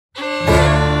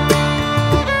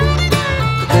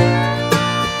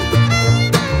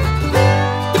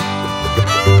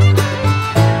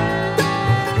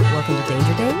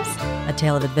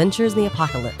tale of adventures in the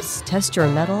apocalypse. Test your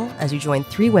mettle as you join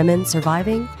 3 women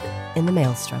surviving in the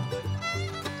maelstrom.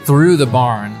 Through the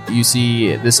barn, you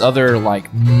see this other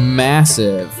like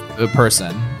massive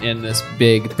person in this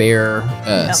big bear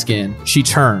skin. She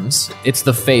turns. It's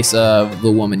the face of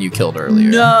the woman you killed earlier.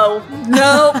 No,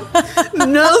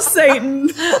 Satan.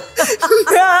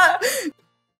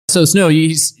 So Snow,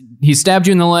 he stabbed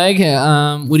you in the leg.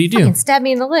 What do you do? Fucking stab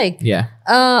me in the leg. Yeah.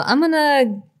 I'm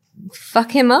gonna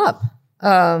fuck him up.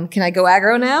 Can I go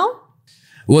aggro now?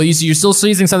 Well, you're still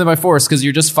seizing something by force because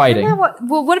you're just fighting. Yeah,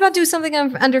 what about do something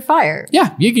under fire?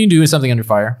 Yeah, you can do something under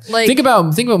fire. Like- think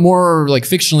about more like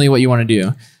fictionally what you want to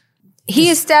do. He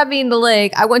has stabbed me in the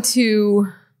leg. I want to...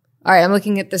 All right, I'm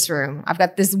looking at this room. I've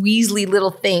got this weaselly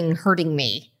little thing hurting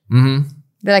me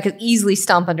that I could easily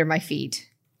stomp under my feet.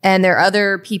 And there are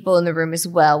other people in the room as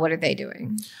well. What are they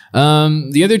doing?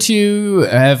 The other 2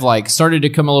 have like started to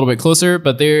come a little bit closer,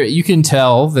 but you can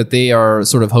tell that they are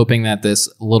sort of hoping that this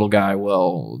little guy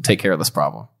will take care of this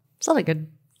problem. It's not like a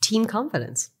team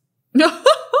confidence. No,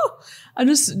 I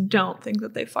just don't think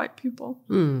that they fight people.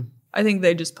 I think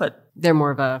they just put They're more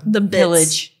of a the bits.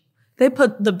 pillage. They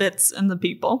put the bits in the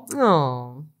people.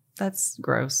 Oh, that's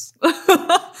gross.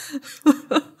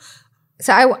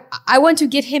 So I want to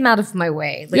get him out of my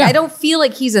way. Like Yeah. I don't feel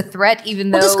like he's a threat, even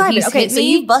though Describe he's it. Okay, hit so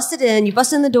me. you busted in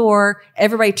the door.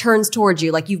 Everybody turns towards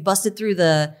you, like you've busted through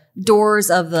the doors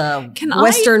of the Can I-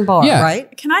 Western bar, Yeah.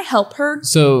 right? Can I help her?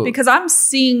 So Because I'm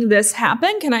seeing this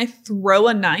happen. Can I throw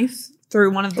a knife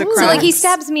through one of the Ooh. crowds? So like he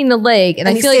stabs me in the leg, and And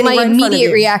I he's feel like my standing right in front of immediate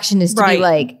you. reaction is to Right. be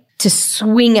like to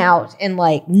swing out and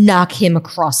like knock him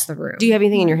across the room. Do you have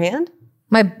anything in your hand?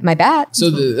 my bat? So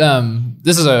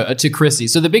this is a to Chrissy.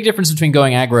 So the big difference between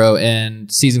going aggro and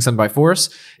seizing something by force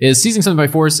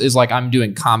is like I'm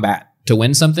doing combat to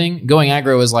win something. Going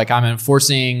aggro is like I'm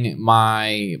enforcing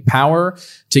my power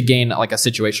to gain like a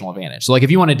situational advantage. So like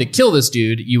if you wanted to kill this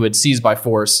dude, you would seize by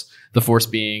force. The force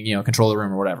being, control the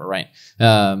room or whatever, right?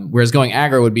 Whereas going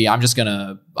aggro would be I'm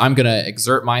gonna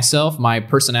exert myself, my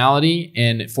personality,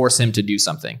 and force him to do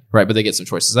something, right? But they get some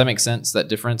choices. Does that make sense? That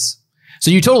difference? So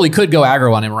you totally could go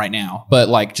aggro on him right now, but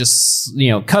like just,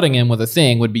 cutting him with a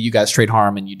thing would be you guys trade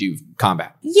harm and you do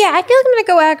combat. Yeah, I feel like I'm gonna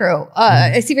go aggro.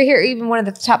 I see right here, even one of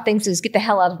the top things is get the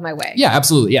hell out of my way. Yeah,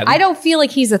 absolutely. Yeah. I don't feel like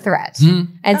he's a threat.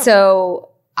 And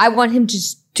so I want him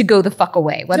to go the fuck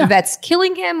away, whether that's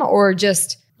killing him or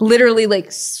just literally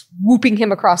like swooping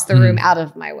him across the room out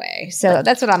of my way. So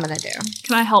that's what I'm gonna do.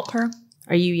 Can I help her?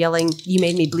 Are you yelling, "You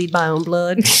made me bleed my own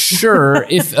blood"? Sure.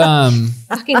 If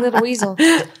Fucking little weasel.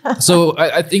 so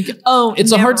I think Oh,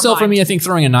 it's a hard sell for mind. me, I think,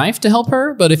 throwing a knife to help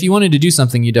her, but if you wanted to do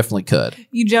something, you definitely could.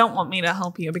 You don't want me to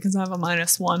help you because I have a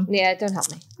 -1. Yeah, don't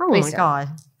help me. Oh Please my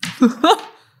don't. god!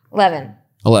 11.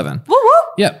 11. Woo woo.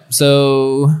 Yep.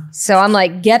 So So I'm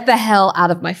like, get the hell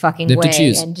out of my fucking You have to way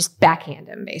choose. and just backhand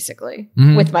him basically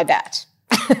Mhm. with my bat.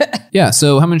 yeah.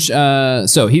 So how much?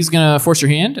 So he's gonna force your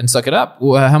hand and suck it up.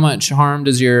 How much harm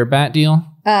does your bat deal?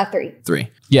 3. 3.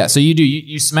 Yeah. So you do.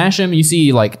 You smash him. You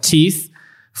see like teeth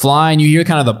fly, and you hear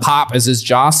kind of the pop as his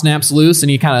jaw snaps loose, and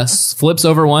he kind of flips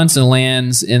over once and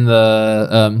lands in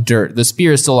the dirt. The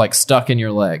spear is still like stuck in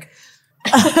your leg.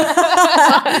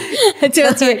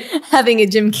 That's right. Having a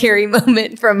Jim Carrey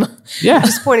moment from Yeah.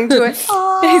 just pointing to it.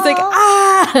 He's like,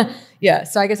 ah. Yeah,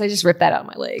 so I guess I just ripped that out of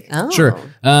my leg. Oh. Sure.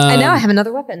 And now I have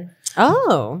another weapon.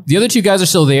 Oh. The other 2 guys are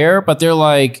still there, but they're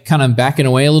like kind of backing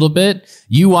away a little bit.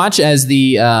 You watch as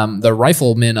the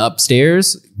rifleman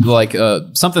upstairs, like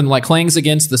something like clangs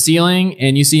against the ceiling,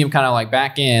 and you see him kind of like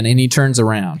back in, and he turns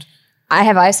around. I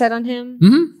have eyesight on him.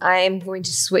 Mhm. I am going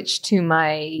to switch to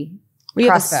my You have a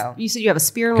crossbow. you said you have a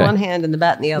spear in Okay. one hand and the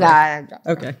bat in the other.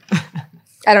 Nah, Okay.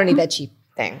 I don't need that cheap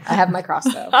thing. I have my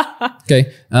crossbow.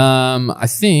 Okay. I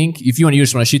think if you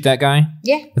just want to shoot that guy,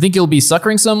 Yeah. I think you'll be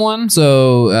succering someone.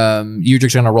 So you're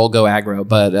just going to roll go aggro,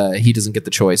 but he doesn't get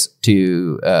the choice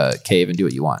to cave and do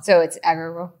what you want. So it's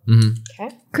aggro roll. Mhm.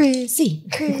 Okay. Chrissy.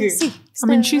 I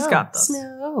mean, she's got this.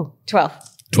 Snow. 12.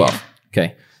 12.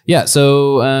 Okay. Yeah.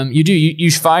 So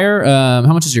you fire. How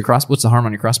much is your crossbow? What's the harm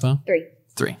on your crossbow? 3.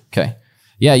 3. Okay.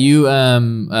 Yeah. You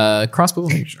crossbow.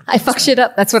 I fuck shit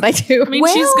up. That's what I do. I mean,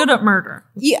 she's Well- good at murder.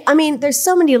 Yeah, I mean, there's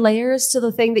so many layers to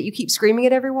the thing that you keep screaming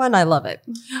at everyone. I love it.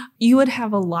 You would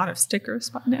have a lot of stickers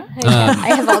by now.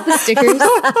 I have all the stickers.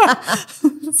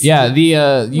 Yeah, the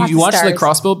Lots you of watch the stars.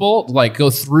 crossbow bolt like go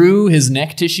through his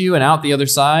neck tissue and out the other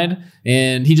side,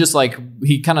 and he just like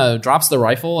he kind of drops the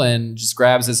rifle and just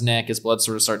grabs his neck. His blood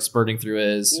sort of starts spurting through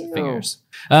his fingers.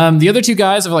 The other 2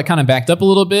 guys have like kind of backed up a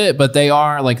little bit, but they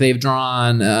are like they've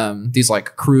drawn these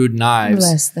like crude knives.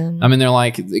 Bless them. I mean, they're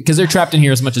like because they're trapped in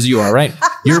here as much as you are, right?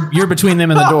 You're between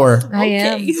them and the door, I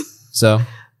am. so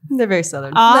They're very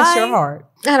Southern. Bless your heart.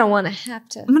 I don't want to have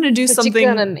to. I'm going to do But something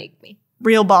you're gonna make me.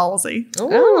 real ballsy.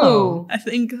 Oh. I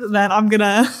think that I'm going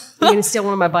to... You're going to steal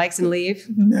one of my bikes and leave?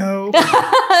 No.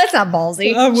 That's not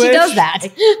ballsy. I She wish. does that.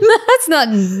 That's not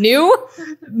new.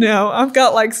 No, I've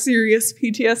got like serious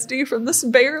PTSD from this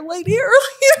bear lady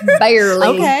earlier. Barely.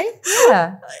 Okay.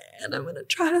 Yeah. And I'm going to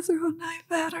try to throw a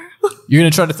knife at her. You're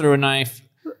going to try to throw a knife.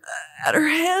 At her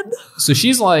head. So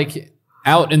she's like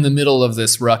out in the middle of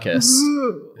this ruckus.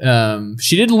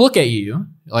 She didn't look at you.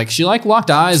 Like she like locked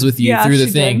eyes with you Yeah, through the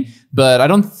she thing. did. But I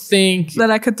don't think That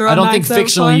I could throw I a don't knife think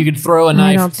fictionally you could throw a I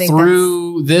knife don't think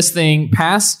through this thing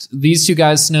past these two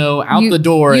guys' snow out the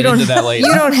door and into that lady.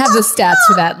 You don't have the stats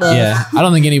for that, though. Yeah, I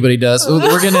don't think anybody does. We're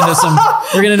getting into some.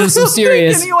 We're getting into some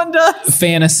serious anyone does.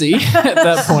 fantasy at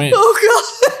that point. Oh,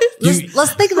 God.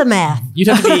 Let's think of the math. You'd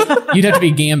have to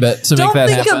be Gambit to Don't make that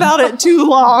think happen. about it too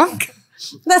long.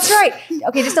 That's right.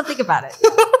 Okay, just don't think about it.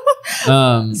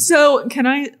 So, can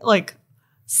I like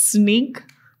sneak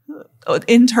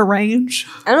into range?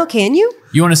 I don't know, can you?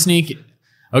 You want to sneak?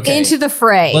 Okay. Into the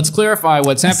fray. Let's clarify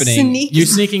what's happening. Sneak. You're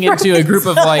sneaking into a group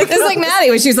of like. It's like Maddie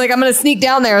when she was like, I'm going to sneak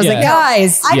down there. I was Yeah. like,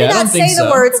 guys. I Yeah, I did don't not think say the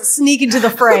so. words sneak into the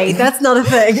fray. That's not a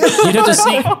thing. You'd have to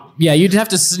sneak. Yeah, you'd have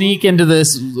to sneak into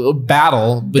this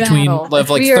battle between Battle. of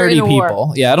like We are 30 in a war.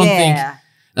 people. Yeah, I don't Yeah.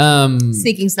 think.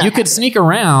 Sneaking's not You could happening. sneak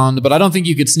around, but I don't think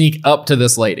you could sneak up to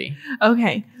this lady.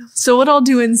 Okay. So, what I'll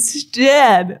do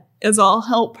instead is I'll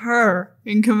help her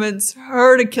and convince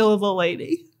her to kill the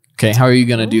lady. Okay, how are you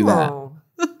gonna do that? Oh.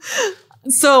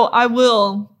 So,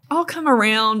 I'll come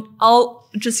around. I'll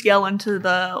just yell into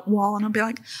the wall and I'll be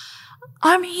like,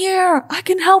 I'm here. I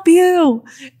can help you.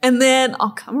 And then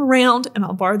I'll come around and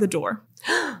I'll bar the door.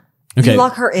 Okay. You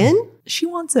lock her in? She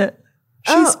wants it.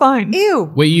 She's Oh, fine.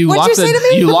 Ew. Wait, you What'd lock you say to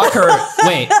me? you lock her.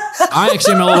 Wait, I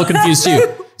actually am a little confused too.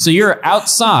 So you're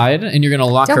outside and you're gonna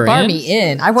lock Don't her bar in. me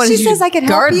in. I wanted She you says to I can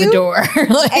help guard you? the door.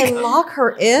 Like, And lock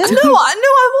her in? No,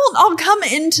 I won't. I'll come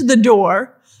into the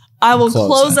door. I will Close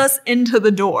close it. us into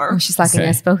the door oh, she's locking Okay.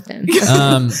 us both in.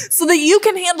 so that you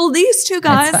can handle these two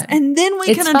guys fine. and then we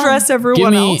It's can fine. address Give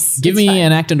everyone me else. give me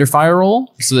an act under fire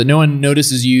roll so that no one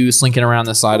notices you slinking around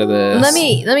the side of this. Let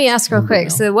me ask real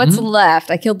quick. So what's left?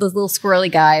 I killed this little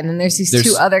squirrely guy, and then there's these There's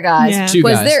two other guys. Yeah. two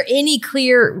Was guys. there any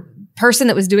clear person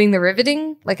that was doing the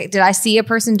riveting? Like, did I see a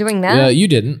person doing that? You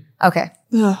didn't. Okay.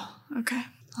 Ugh, okay.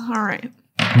 All right.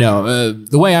 No,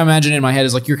 the way I imagine it in my head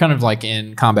is like you're kind of like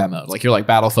in combat mode, like you're like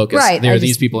battle focused. Right, There I are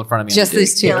these just- people in front of me. Just I'm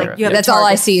these two. Yeah, like you have That's a all I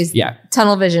target. see is Yeah.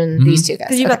 tunnel vision, these two guys.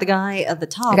 Because you Okay. got the guy at the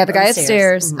top. I got the guy of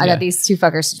upstairs. Mhm. I Yeah. got these two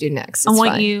fuckers to do next. I It's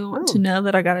want fine. you to know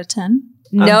that I got a 10.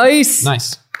 Nice.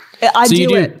 Nice. I So do, you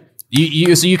do. it.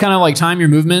 You kind of like time your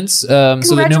movements so that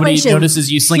nobody Congratulations.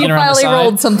 notices you slinking You around the finally side.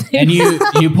 rolled something. And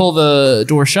you pull the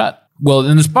door shut. Well,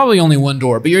 then there's probably only one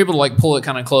door, but you're able to like pull it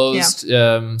kind of closed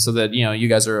so that you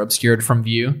guys are obscured from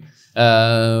view.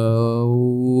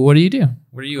 What do you do?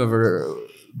 What are you over,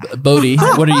 Bodhi?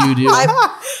 What do you do?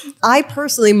 I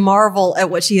personally marvel at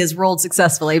what she has rolled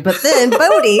successfully, but then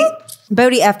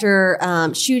Bodhi, after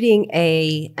shooting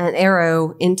an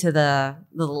arrow into the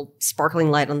little sparkling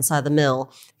light on the side of the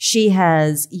mill, she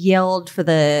has yelled for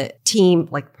the team,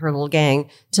 like her little gang,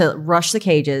 to rush the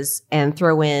cages and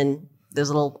throw in those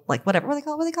little, like, whatever, what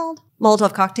are they called?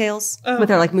 Molotov cocktails with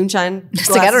their, like, moonshine It's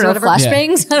like, I don't know, glasses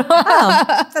or whatever. flashbangs?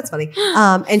 Oh, that's funny.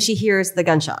 And she hears the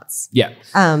gunshots. Yeah.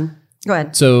 Go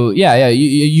ahead. So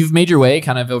you've made your way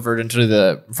kind of over into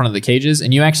the front of the cages,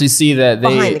 and you actually see that they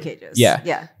Behind the cages. Yeah,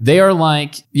 Yeah. They are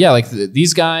like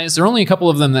these guys. There are only a couple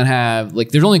of them that have like.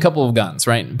 There's only a couple of guns,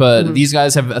 right? But these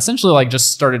guys have essentially like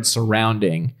just started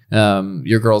surrounding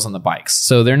your girls on the bikes.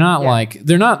 So they're not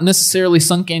they're not necessarily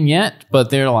sunk in yet, but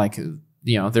they're like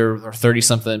there are 30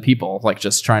 something people like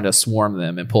just trying to swarm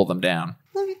them and pull them down.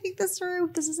 Let me think this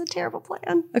through. This is a terrible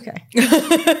plan. Okay.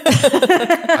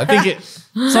 I think it's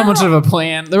not much of a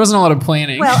plan. There wasn't a lot of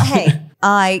planning. Well, hey,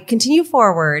 I continue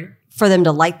forward for them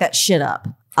to light that shit up.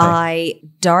 I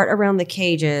dart around the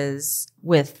cages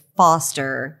with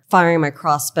Foster, firing my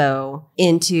crossbow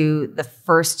into the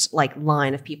first like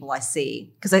line of people I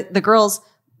see. Because the girls,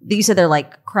 you said they're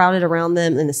like crowded around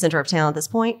them in the center of town at this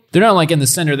point. They're not like in the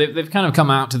center. They've kind of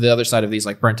come out to the other side of these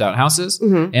like burnt out houses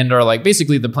and are like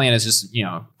basically the plan is just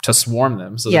to swarm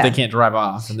them so that Yeah. they can't drive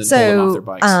off and then pull them off their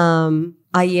bikes.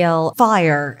 I yell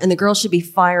fire, and the girls should be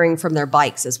firing from their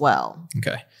bikes as well.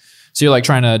 Okay, so you're like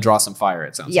trying to draw some fire.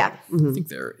 It sounds Yeah. like. I think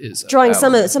there is Drawing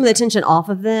some of the attention off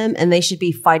of them, and they should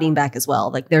be fighting back as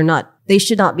well. Like they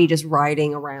should not be just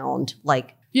riding around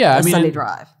like a Sunday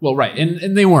drive. Well, right,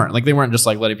 and they weren't just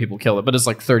like letting people kill it, but it's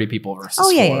like 30 people versus.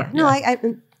 Oh yeah, 4. yeah. No, I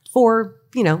for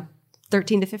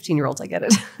 13 to 15-year-olds, I get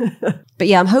it. But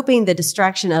yeah, I'm hoping the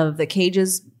distraction of the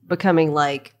cages becoming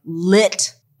like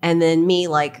lit, and then me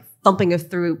like thumping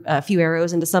through a few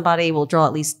arrows into somebody will draw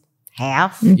at least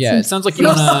half. Yeah, it sounds like you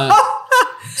want to.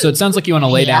 So it sounds like you want to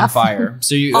lay down fire.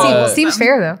 So you Seems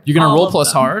fair though. you're going to All roll of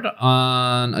plus them. hard.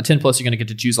 On a 10 plus, you're going to get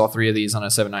to choose all 3 of these. On a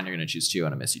 7-9, you're going to choose 2.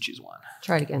 On a miss, you choose 1.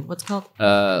 Try it again. What's it called?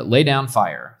 Lay down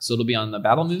fire. So it'll be on the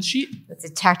battle move sheet. It's a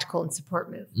tactical and support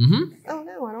move. Mm-hmm. Oh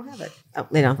no, I don't have it. Oh,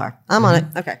 lay down fire. I'm on it.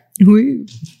 Okay.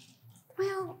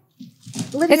 Well,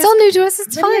 It's all new to us.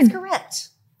 It's Lydia's fine. correct.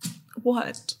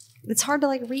 What? It's hard to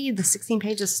like read the 16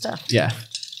 pages of stuff. Yeah.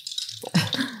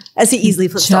 As he easily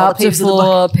flips to all the pages of the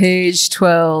book. page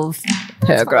 12,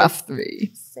 paragraph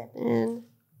 3. 7,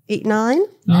 8, 9.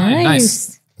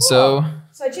 Nice. So,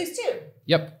 So I choose 2.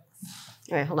 yep.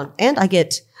 All right, hold on. And I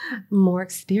get more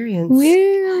experience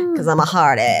Woo. because I'm a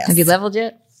hard ass. Have you leveled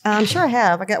yet? I'm sure I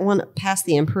have. I got one past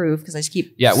the improve because I just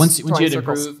keep. Yeah, once you throwing hit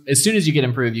circles. improve, as soon as you get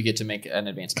improve, you get to make an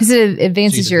advancement. Because it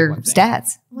advances So you your can pick one thing.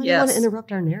 stats. Well, I don't want Yes. to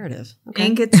interrupt our narrative.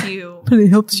 And gets you. But it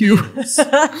helps you.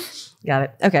 Got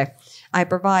it. Okay. I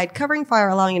provide covering fire,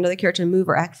 allowing another character to move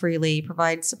or act freely.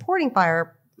 Provide supporting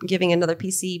fire, giving another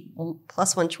PC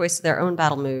 +1 choice to their own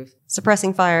battle move.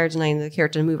 Suppressing fire, denying the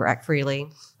character to move or act freely.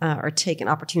 Or take an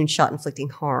opportune shot inflicting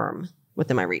harm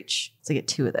within my reach. So I get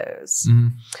 2 of those.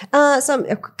 Mhm. So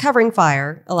I'm covering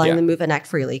fire, allowing Yeah. them to move and act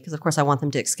freely, because of course I want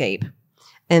them to escape.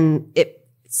 And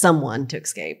someone to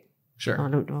escape. Sure. I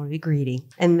don't want to be greedy.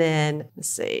 And then, let's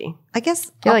see. I guess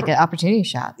I feel like an opportunity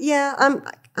shot. yeah,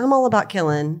 I'm all about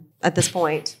killing at this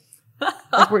point.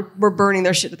 Like we're burning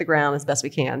their shit to the ground as best we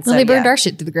can. So Well, they burned yeah. our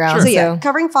shit to the ground. So yeah,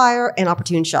 covering fire and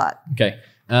opportune shot. Okay.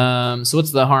 So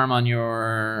what's the harm on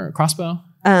your crossbow?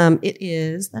 That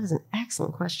is an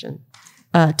excellent question.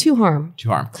 2 harm, 2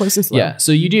 harm. close and slow. Yeah.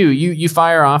 So you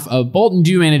fire off a bolt and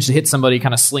do manage to hit somebody,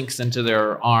 kind of slinks into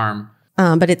their arm.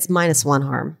 But it's -1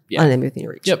 harm Yeah. on an enemy within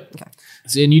your reach. Yep. Okay.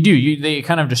 So, and they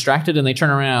kind of distracted and they turn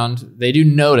around. They do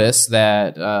notice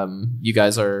that you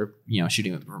guys are,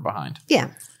 shooting them from behind. Yeah.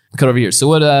 Cut over here. So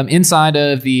what, inside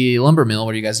of the lumber mill,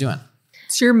 what are you guys doing?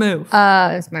 It's your move.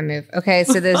 That's my move. Okay,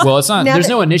 so there's Well, it's not, Now there's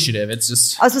that- no initiative. It's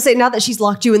just, I was going to say, now that she's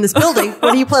locked you in this building,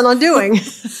 what do you plan on doing?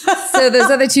 so those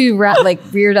other 2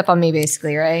 reared up on me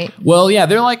basically, right? well, yeah,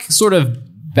 they're like sort of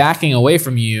backing away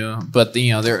from you, but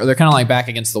they're kind of like back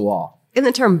against the wall. Isn't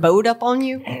the term bowed up on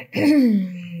you?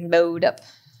 Bowed up.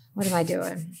 What am I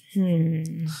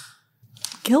doing?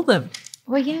 Kill them.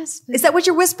 Well, yes. Is that what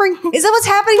you're whispering? Is that what's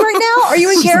happening right now? Are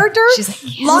you in character? she's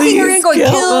like, locking her in, going, kill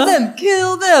kill them." them,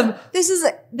 kill them. This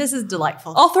is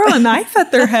delightful. I'll throw a knife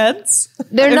at their heads.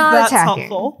 They're if not that's attacking.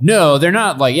 helpful. No, they're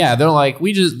not like, yeah, they're like,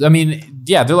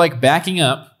 they're like backing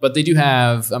up, but they do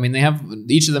have,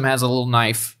 each of them has a little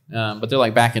knife, but they're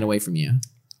like backing away from you.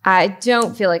 I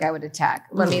don't feel like I would attack.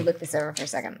 Let me look this over for a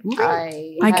second.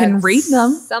 I can have read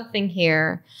them. Something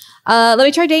here. Let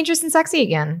me try dangerous and sexy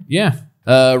again. Yeah.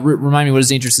 Remind me, what is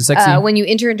dangerous and sexy? When you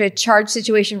enter into a charged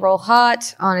situation, roll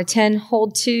hot. On a 10,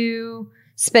 hold 2.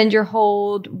 Spend your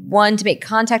hold 1 to make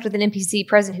contact with an NPC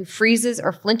present who freezes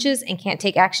or flinches and can't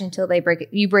take action until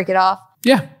you break it off.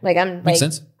 Yeah. Like I'm Makes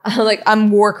sense. like I'm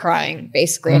war crying,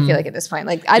 basically. I feel like at this point.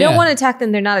 Like I don't Yeah. want to attack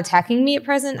them. They're not attacking me at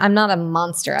present. I'm not a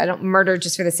monster. I don't murder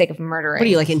just for the sake of murdering. What are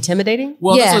you, like, intimidating?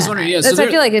 Well, yeah, that's what I was wondering. Yeah, that's so what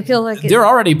I feel like. It feels like they're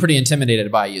already pretty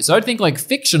intimidated by you. So I think like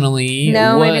fictionally,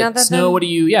 No, maybe not that Snow, then. what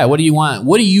do you want?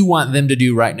 What do you want them to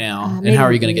do right now? and how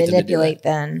are you going to get them to do manipulate it?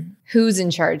 then? Who's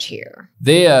in charge here?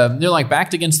 They're like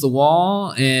backed against the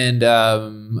wall, and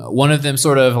one of them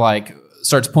sort of like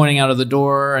starts pointing out of the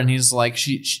door, and he's like,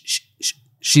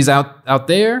 she's out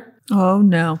there. Oh,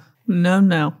 no.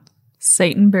 No.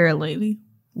 Satan Bear Lady.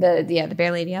 The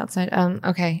bear lady outside.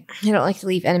 Okay. I don't like to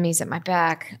leave enemies at my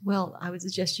back. Well, I would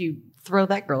suggest you throw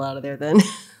that girl out of there then.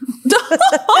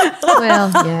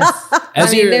 Well, yes. As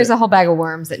I mean, you're- there's a whole bag of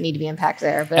worms that need to be unpacked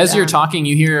there. But As you're talking,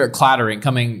 you hear clattering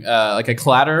coming, like a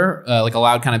clatter, like a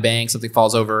loud kind of bang. Something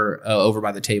falls over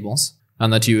by the tables on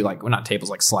the 2, like, well, not tables,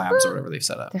 like slabs or whatever they've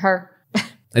set up. to her.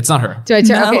 It's not her. Do I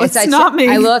turn? No, okay, it's so not me.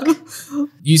 I look.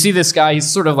 You see this guy, he's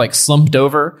sort of like slumped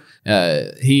over.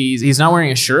 He's not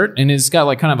wearing a shirt, and he's got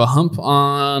like kind of a hump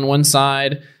on one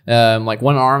side. Like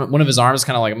one of his arms is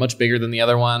kind of like much bigger than the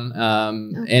other one.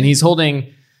 And he's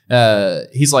holding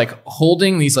these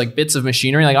like bits of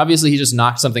machinery. Like obviously he just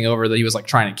knocked something over that he was like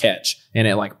trying to catch, and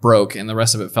it like broke, and the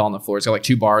rest of it fell on the floor. He's got like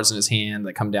 2 bars in his hand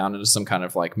that come down into some kind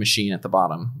of like machine at the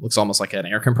bottom. Looks almost like an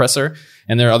air compressor.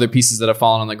 And there are other pieces that have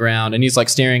fallen on the ground, and he's like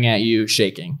staring at you,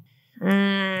 shaking.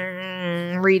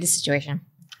 Read the situation.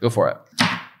 Go for it.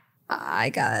 I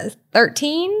got a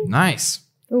 13. Nice.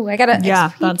 Ooh, I got a Yeah,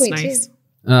 XP that's point nice. too.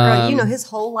 Girl, you know his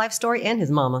whole life story and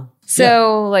his mama.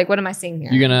 So, like, what am I seeing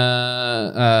here? You're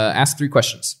gonna ask 3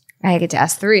 questions. I get to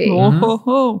ask 3. Oh, ho,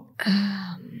 ho.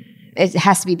 It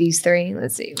has to be these 3.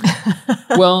 Let's see.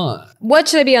 Well, What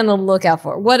should I be on the lookout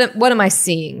for? What am I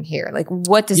seeing here? Like,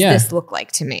 what does this look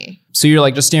like to me? so you're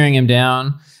like just staring him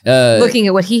down. Looking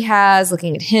at what he has,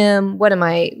 looking at him.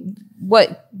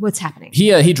 What's happening?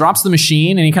 He drops the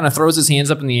machine and he kind of throws his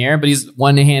hands up in the air, but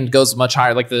one hand goes much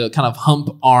higher, like the kind of hump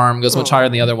arm goes much higher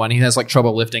than the other one. He has like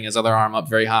trouble lifting his other arm up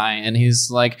very high, and he's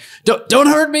like, "Don't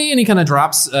hurt me!" And he kind of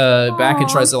drops back and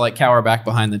tries to like cower back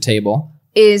behind the table.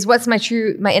 What's my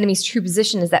enemy's true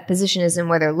position? Is that position is in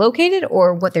where they're located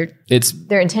or what their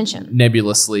intention?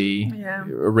 Nebulously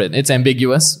written. It's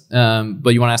ambiguous.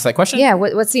 But you want to ask that question? Yeah.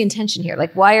 What's the intention here?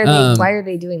 Like, why are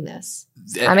they doing this?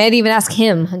 I might even ask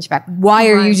him, Hunchback, why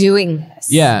are you doing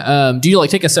this? Yeah. Do you like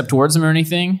take a step towards him or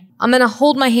anything? I'm going to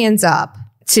hold my hands up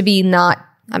to be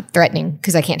I'm threatening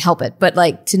because I can't help it, but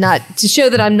like to show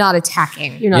that I'm not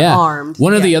attacking. You're not armed.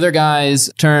 One of the other guys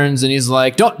turns and he's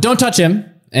like, don't touch him.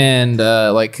 And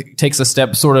like takes a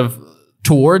step sort of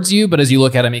towards you, but as you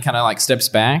look at him, he kind of like steps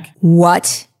back.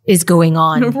 What is going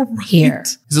on here?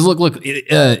 He says, "Look,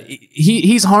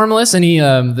 he's harmless." And he,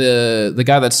 the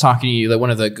guy that's talking to you, that one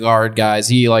of the guard guys,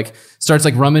 he like starts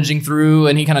like rummaging through,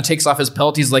 and he kind of takes off his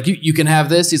pelt. He's like, "You can have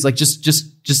this." He's like,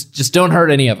 "Just don't hurt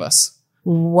any of us."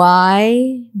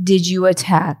 Why did you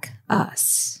attack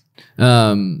us?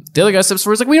 The other guy steps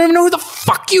forward. He's like, "We don't even know who the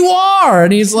fuck you are."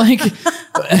 And he's like,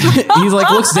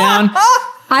 looks down.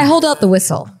 I hold out the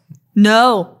whistle.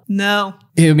 No.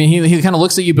 I mean, he kind of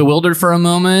looks at you bewildered for a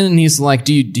moment, and he's like,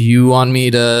 "Do you want me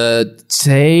to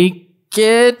take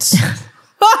it?"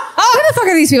 Who the fuck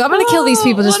are these people? I'm going to kill these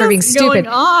people just for being stupid. Going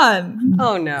on?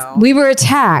 Oh no. We were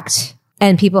attacked,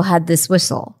 and people had this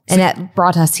whistle, and that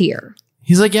brought us here.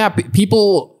 He's like, "Yeah,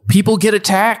 people get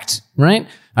attacked, right?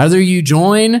 Either you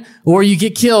join or you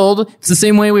get killed. It's the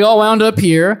same way we all wound up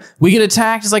here. We get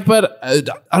attacked." It's like, "But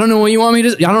I don't know what you want me to.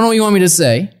 I don't know what you want me to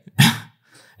say."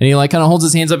 And he like kind of holds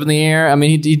his hands up in the air. I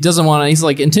mean, he doesn't want to. He's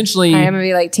like intentionally. I am gonna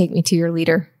be like, "Take me to your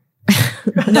leader."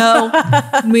 No,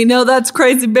 we know that's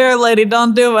Crazy Bear Lady.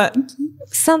 Don't do it.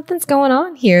 Something's going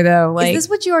on here, though. Like, is this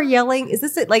what you are yelling? Is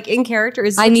this like in character?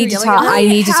 Is this I what need you're to yelling talk. at? I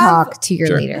need to talk to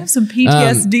your I leader. have some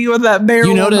PTSD with that bear. You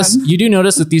woman. do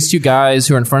notice that these two guys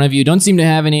who are in front of you don't seem to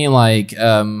have any like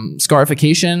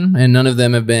scarification, and none of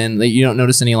them have been. You don't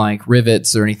notice any like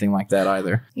rivets or anything like that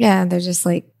either. Yeah, they're just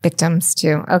like victims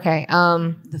too. Okay.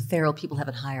 The feral people have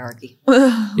a hierarchy.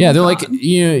 Yeah, they're like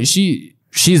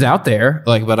she's out there,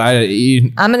 like, but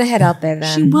I'm gonna head out there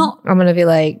then. She won't- I'm gonna be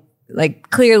like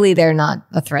clearly they're not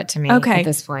a threat to me Okay. at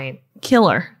this point. Kill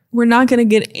her. We're not going to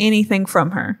get anything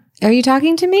from her. Are you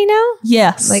talking to me now?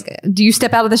 Yes. Like, do you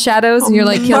step out of the shadows and you're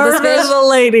like, kill this Murder bitch? the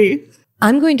lady.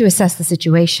 I'm going to assess the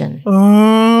situation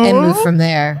and move from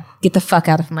there. Get the fuck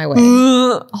out of my way.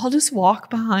 I'll just walk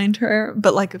behind her,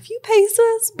 but like a few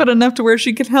paces, but enough to where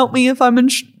she can help me if I'm in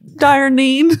dire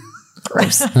need.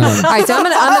 Gross. All right, so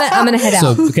I'm gonna head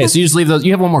out. so okay. So you just leave those.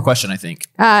 You have one more question, I think.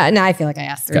 No, I feel like I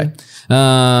asked 3. Okay.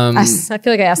 I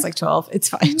feel like I asked like 12. It's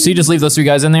fine. So you just leave those 3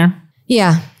 guys in there.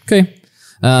 Yeah. Okay.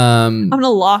 I'm gonna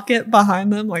lock it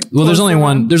behind them. Like, Well, there's close only them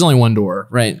one. in. There's only one door,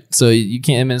 right? So you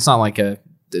can't. I mean, it's not like the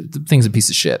thing's a piece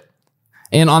of shit.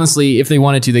 And honestly, if they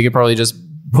wanted to, they could probably just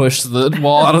push the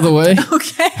wall out of the way.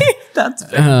 Okay, that's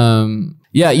fair.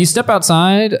 Yeah, you step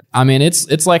outside. I mean,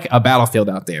 it's like a battlefield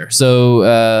out there. So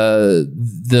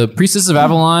the priestess of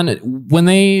Avalon, when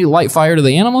they light fire to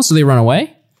the animals, do they run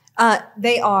away?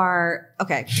 They are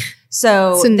okay.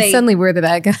 So they suddenly we're the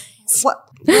bad guys. what?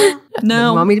 No,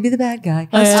 You want me to be the bad guy?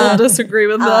 I still disagree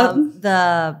with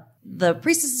that. The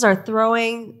priestesses are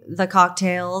throwing the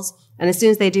cocktails, and as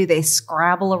soon as they do, they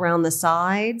scrabble around the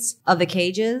sides of the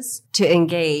cages to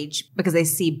engage because they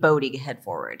see Bodhi head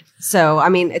forward. So, I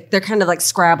mean, they're kind of like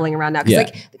scrabbling around now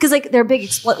because they're big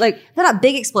they're not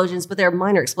big explosions, but they're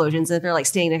minor explosions. And if they're like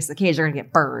staying next to the cage, they're gonna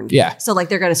get burned. Yeah. So like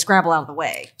they're gonna scrabble out of the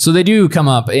way. So they do come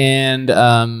up, and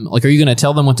like, are you going to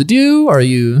tell them what to do? Or are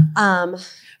you?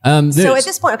 So at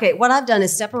this point, okay, what I've done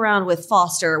is step around with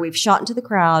Foster. We've shot into the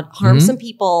crowd, harmed some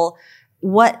people.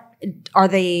 What are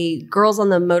the girls on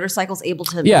the motorcycles able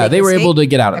to? Yeah, they were able to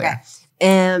get out of Okay. there.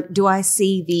 And do I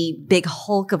see the big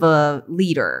hulk of a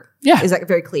leader? Yeah. Is that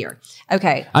very clear?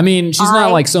 Okay. I mean, she's not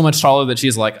I- like so much taller that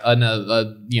she's like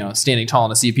standing tall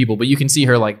in a sea of people, but you can see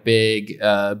her like big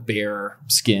bare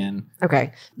skin.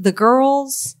 Okay. The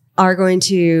girls are going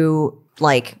to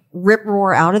like rip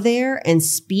roar out of there and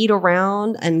speed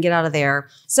around and get out of there.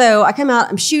 So I come out,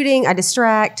 I'm shooting, I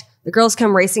distract. The girls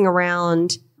come racing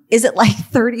around. Is it like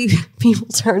 30 people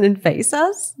turn and face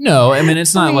us? No, I mean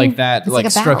it's not mean, like that, it's like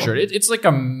like a battle. structured. It's like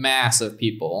a mass of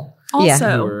people. Yeah.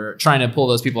 Also, who are trying to pull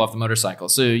those people off the motorcycle.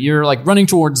 So you're like running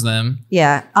towards them.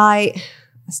 Yeah, I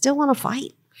still want to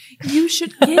fight. you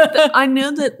should get I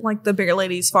know that like the bear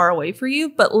lady's far away for you,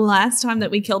 but last time that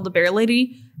we killed the bear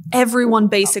lady, everyone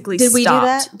basically Did we do stopped.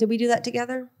 that? Did we do that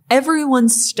together? Everyone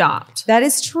stopped. That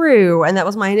is true, and that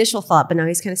was my initial thought. But now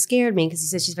he's kind of scared me because he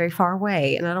said she's very far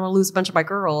away, and I don't want to lose a bunch of my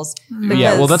girls.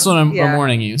 Yeah, well, that's what I'm yeah.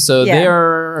 warning you. So Yeah. they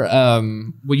are,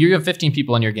 well, you have 15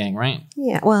 people in your gang, right?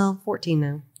 Yeah, well, 14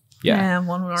 now. Yeah.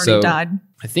 One already So- died.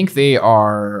 I think they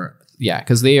are,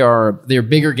 because they're a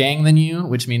bigger gang than you,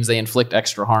 which means they inflict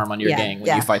extra harm on your gang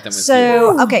when you fight them with you.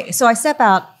 So, okay, so I step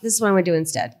out. This is what I'm going to do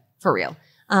instead, for real.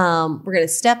 We're going to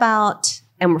step out,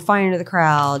 and we're fighting into the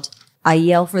crowd. I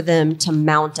yell for them to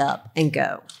mount up and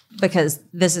go because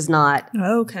this is not.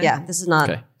 Okay. Yeah, this is not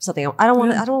Okay. something I don't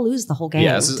want. I don't want to lose the whole game.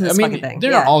 Yeah, to so, this I mean, fucking thing.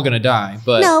 they're Yeah. not all going to die,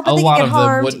 but, No, but a they lot get of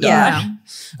harmed. them would die.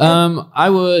 Yeah. I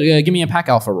would give me a pack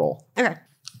alpha roll. Okay.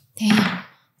 Damn.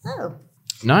 Oh.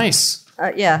 Nice.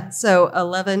 Yeah. So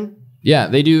 11. Yeah,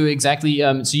 they do exactly.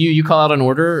 So you call out an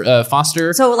order,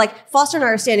 Foster. So like Foster and I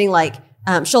are standing like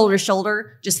shoulder to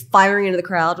shoulder, just firing into the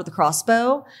crowd with a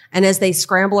crossbow. And as they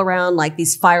scramble around like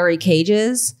these fiery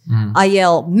cages, I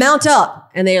yell, "Mount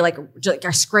up!" And they're like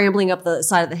are scrambling up the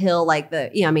side of the hill, like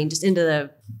just into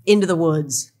the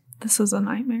woods. This is a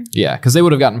nightmare. Yeah, because they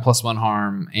would have gotten +1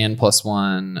 harm and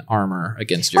 +1 armor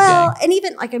against your Well, gang. and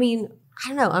even like I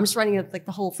don't know. I'm just running like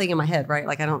the whole thing in my head, right?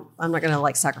 Like I'm not gonna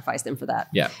like sacrifice them for that.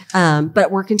 Yeah.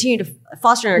 But we're continuing to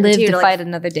Foster and I Live continue to to fight like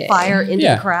another day. fire into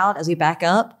Yeah. the crowd as we back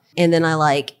up, and then I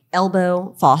like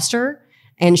elbow Foster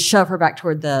and shove her back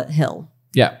toward the hill.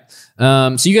 Yeah.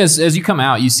 So you guys, as you come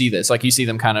out, you see this, like you see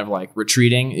them kind of like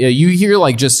retreating. You hear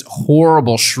like just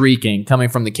horrible shrieking coming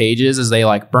from the cages as they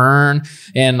like burn,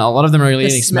 and a lot of them are getting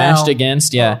smell. smashed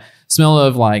against. Yeah. Smell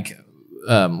of like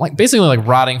basically like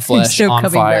rotting flesh Still on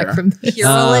coming fire. back from this.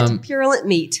 Purulent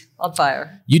meat on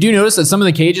fire. You do notice that some of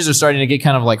the cages are starting to get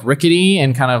kind of like rickety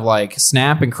and kind of like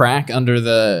snap and crack under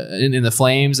in the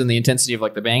flames and the intensity of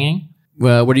like the banging.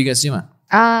 What are you guys doing?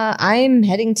 I'm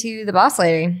heading to the boss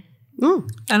lady.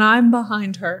 And I'm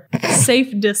behind her.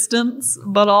 Safe distance,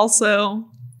 but also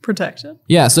protected.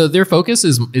 Yeah, so their focus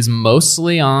is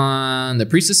mostly on the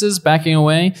priestesses backing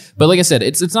away, but like I said,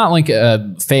 it's not like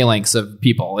a phalanx of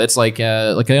people. It's like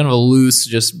kind of a loose,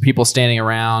 just people standing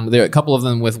around. There are a couple of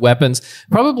them with weapons.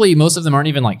 Probably most of them aren't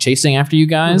even like chasing after you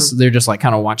guys. They're just like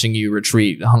kind of watching you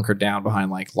retreat, hunkered down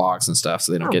behind like logs and stuff,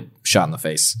 so they don't get shot in the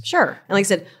face. Sure. And like I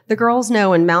said, the girls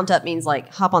know and mount up means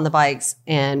like hop on the bikes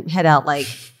and head out like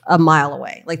a mile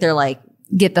away. Like they're like,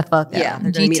 Get the fuck out. yeah,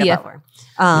 they're going to meet up elsewhere.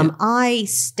 I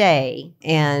stay,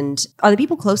 and are the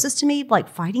people closest to me like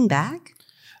fighting back?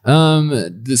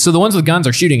 So the ones with guns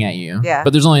are shooting at you, Yeah.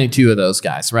 but there's only 2 of those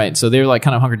guys, right? So they're like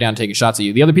kind of hunkered down, taking shots at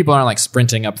you. The other people aren't like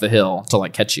sprinting up the hill to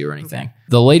like catch you or anything. Okay.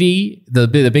 The lady, the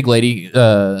big lady,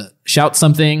 shouts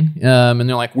something, and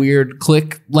they're like weird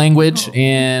click language,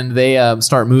 and they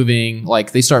start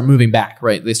moving back,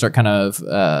 right? They start kind of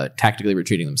tactically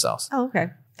retreating themselves. Oh, okay.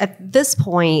 At this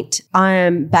point,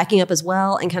 I'm backing up as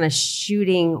well and kind of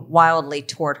shooting wildly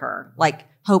toward her, like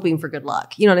hoping for good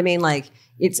luck. You know what I mean? Like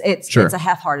it's Sure. it's a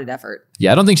half-hearted effort.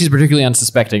 Yeah, I don't think she's particularly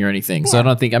unsuspecting or anything. So I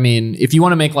don't think. I mean, if you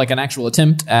want to make like an actual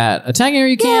attempt at attacking her,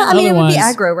 you can. Yeah, I mean, Otherwise, it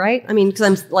would be aggro, right? I mean, because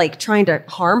I'm like trying to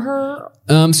harm her.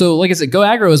 So like I said, go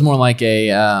aggro is more like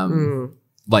a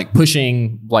like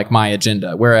pushing like my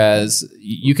agenda, whereas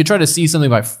you could try to see something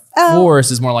by force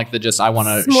is more like the just I want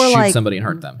to It's more shoot like- somebody and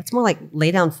hurt them. It's more like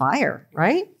lay down fire,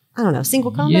 right? I don't know.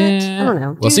 Single combat? Yeah. I don't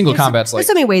know. Well, single there's- combat's like- There's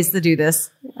so many ways to do this.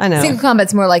 I know. Single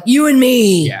combat's more like you and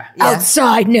me. Yeah.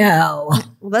 Outside now.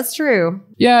 Well, that's true.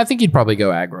 Yeah, I think you'd probably go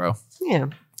aggro. Yeah.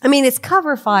 I mean, it's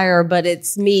cover fire, but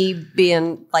it's me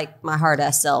being like my hard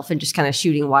ass self and just kind of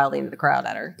shooting wildly into the crowd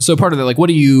at her. So part of that, like, what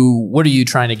are you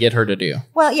trying to get her to do?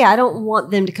 Well, yeah, I don't want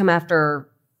them to come after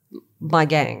my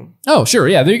gang. Oh, sure,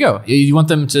 yeah, there you go. You want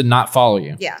them to not follow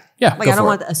you. Yeah. Yeah, Like, go I don't for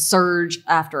want a surge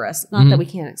after us. Not that we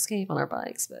can't escape on our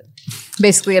bikes, but.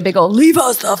 Basically a big old leave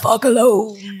us the fuck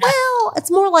alone. Well,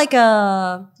 it's more like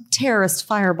a terrorist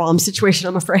firebomb situation,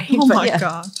 I'm afraid. Oh But my yeah.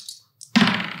 God.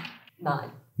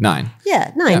 9. 9.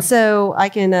 Yeah, 9. Yeah. So I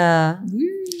can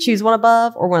choose one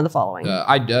above or one of the following.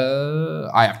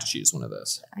 I have to choose one of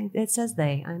those. It says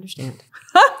they. I understand.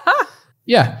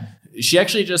 Yeah, she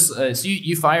actually just so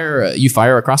you fire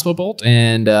a crossbow bolt,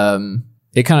 and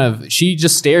it kind of she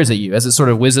just stares at you as it sort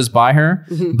of whizzes by her.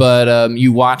 But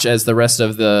you watch as the rest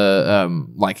of the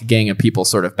like gang of people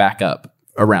sort of back up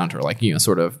around her, like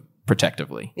sort of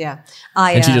protectively, Yeah.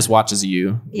 and she just watches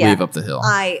you leave up the hill.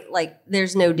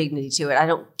 There's no dignity to it. I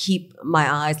don't keep my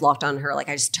eyes locked on her. Like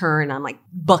I just turn and I'm like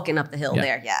bucking up the hill Yeah.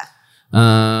 there. Yeah.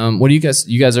 What do you guys?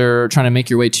 You guys are trying to make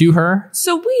your way to her.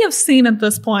 So we have seen at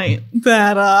this point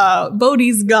that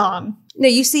Bodhi's gone. No,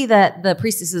 you see that the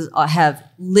priestesses have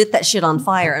lit that shit on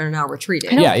fire and are now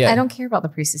retreating. I don't care about the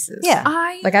priestesses. Yeah.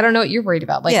 I don't know what you're worried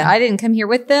about. Like, Yeah. I didn't come here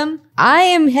with them. I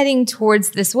am heading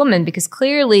towards this woman because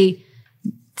clearly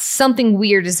something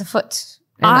weird is afoot.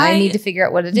 And I need to figure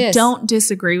out what it is. Don't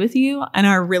disagree with you, and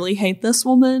I really hate this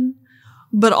woman.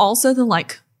 But also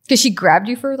Because she grabbed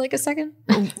you for like a second?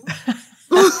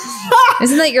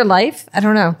 Isn't that your life? I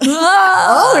don't know.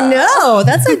 Oh no,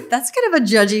 that's kind of a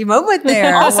judgy moment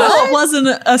there. Also, What? it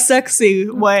wasn't a sexy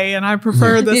way, and I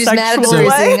prefer the You're just mad at the sexual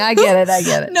way. bruising. I get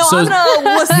it. No, So- I'm gonna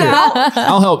wuss out.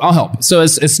 I'll help. So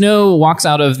as Snow walks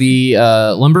out of the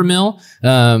lumber mill,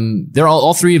 they're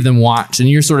all three of them watch, and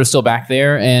you're sort of still back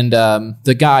there. And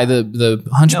the guy, the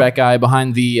hunchback guy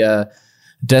behind the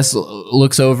desk,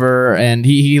 looks over and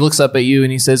he looks up at you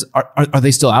and he says, "Are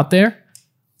they still out there?"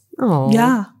 Oh,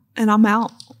 Yeah, and I'm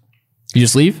out. You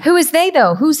just leave. Who is they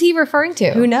though? Who's he referring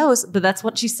to? Who knows? But that's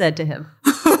what she said to him.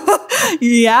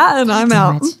 Yeah, and I'm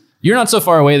out. You're not so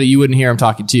far away that you wouldn't hear him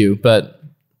talking to you, but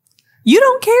You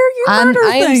don't care. You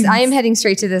murder things. I am heading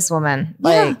straight to this woman. Yeah.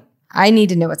 Like, I need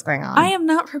to know what's going on. I am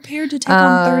not prepared to take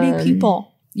on 30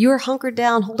 people. You were hunkered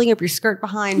down, holding up your skirt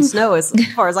behind Snow, as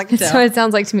far as I can That's tell. what it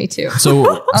sounds like to me too.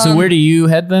 so where do you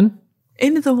head then?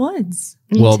 Into the woods.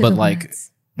 Well, Into but the like, woods.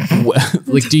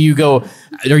 like, do you go?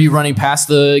 Are you running past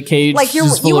the cage? Like, you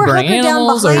full were of burning hunkered down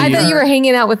animals? behind Or I her. thought you were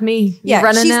hanging out with me. You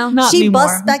running now? Not she anymore.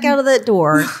 busts back out of that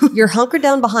door. You're hunkered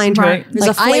down behind her. Right. There's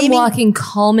Like, a I am flaming. walking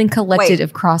calm and collected Wait.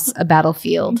 across a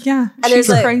battlefield. Yeah, And she's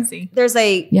there's a- crazy. There's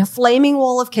a Yeah. flaming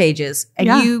wall of cages, and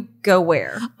Yeah. you go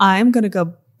where? I'm going to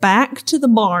go back to the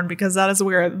barn because that is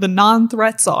where the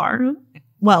non-threats are.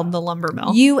 Well, the lumber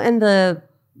mill. You and the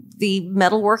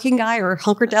metalworking guy are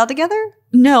hunkered down together.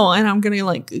 No, and I'm going to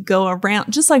like go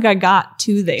around just like I got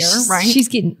to there, right? She's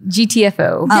getting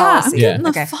GTFO. I yeah, see. I'm getting the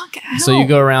Okay. fuck out. So you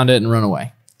go around it and run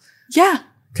away. Yeah,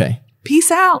 Okay.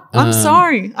 peace out. I'm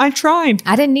sorry. I tried.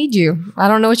 I didn't need you. I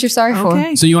don't know what you're sorry for.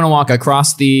 Okay. So you want to walk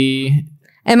across the?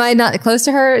 Am I not close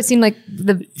to her? It seemed like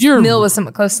the mill was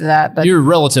somewhat close to that, but You're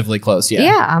relatively close. Yeah.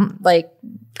 yeah, I'm like,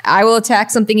 I will attack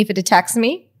something if it attacks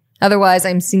me. Otherwise,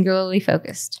 I'm singularly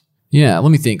focused. Yeah.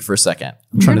 Let me think for a second.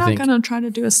 I'm You're trying to not think. going to try to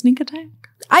do a sneak attack?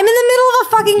 I'm in the middle of a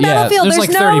fucking Yeah, battlefield. there's There's,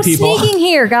 like no 30 people. Sneaking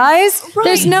here, guys.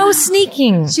 There's no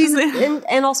sneaking. She's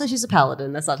and also she's a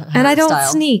paladin. That's not her And I don't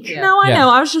style. sneak. Yeah. No, I Yeah. know.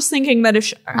 I was just thinking that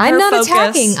if I'm her not focus-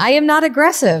 attacking. I am not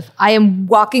aggressive. I am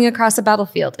walking across a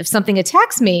battlefield. If something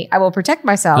attacks me, I will protect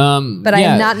myself. But I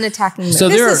yeah. am not an attacking move. So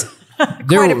This they're is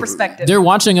quite a perspective. They're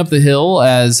watching up the hill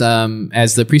as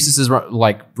the priestesses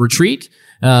retreat.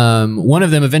 One of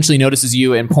them eventually notices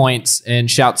you and points and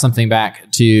shouts something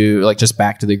back to just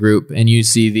back to the group, and you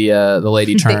see the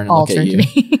lady turn They and all look at turn to you.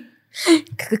 me.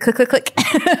 Click, click, click, click.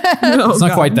 Oh, It's not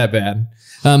God. quite that bad.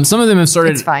 Some of them have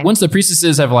started. It's fine. Once the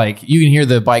priestesses have you can hear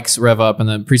the bikes rev up, and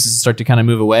the priestesses start to kind of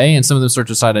move away, and some of them start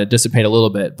to try to dissipate a little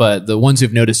bit. But the ones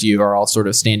who've noticed you are all sort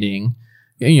of standing,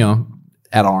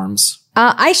 at arms.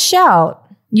 I shout,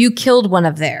 you killed one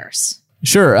of theirs.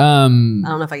 Sure. I don't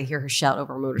know if I can hear her shout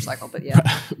over a motorcycle, but yeah.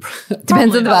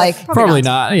 Depends on the bike. Probably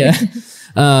not. Yeah.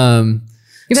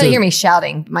 You better So- hear me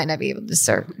shouting. Might not be able to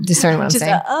discern what I'm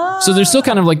saying. So there's still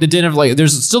kind of the din of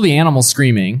there's still the animals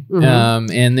screaming,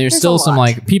 and there's still a some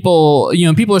lot. people,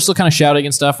 people are still kind of shouting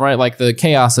and stuff, right? Like the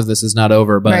chaos of this is not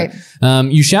over, but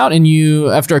you shout and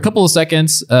after a couple of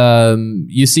seconds,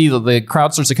 you see that the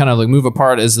crowd starts to kind of move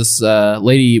apart as this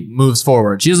lady moves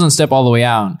forward. She doesn't step all the way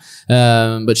out,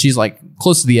 but she's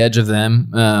close to the edge of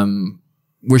them,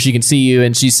 where she can see you,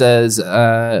 and she says,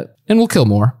 "And we'll kill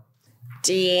more."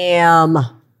 Damn.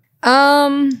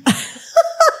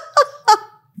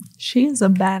 She is a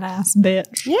badass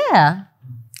bitch. Yeah.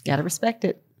 Gotta respect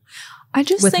it. I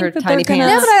just With think her that tiny they're gonna.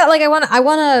 pants. No, but I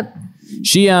want to.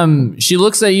 She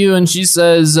looks at you and she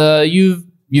says, "You've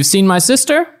seen my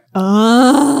sister?"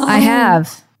 I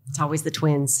have. It's always the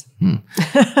twins.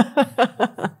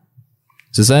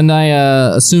 So then I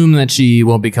assume that she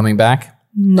won't be coming back.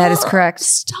 That is correct.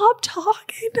 Stop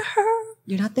talking to her.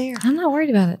 You're not there. I'm not worried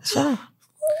about it. Shut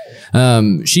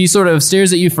up. She sort of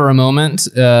stares at you for a moment,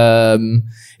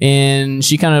 and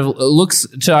she kind of looks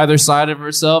to either side of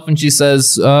herself, and she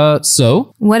says,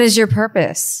 "So What is your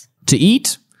purpose? to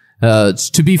eat,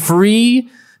 to be free,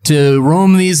 to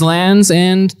roam these lands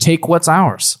and take what's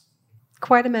ours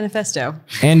Quite a manifesto.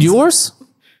 and yours.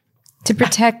 To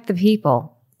protect the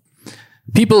people.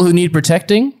 People who need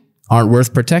protecting aren't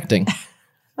worth protecting."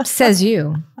 Says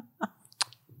you.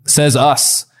 Says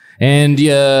us. And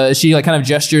she like kind of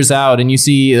gestures out, and you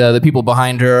see the people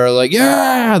behind her are like,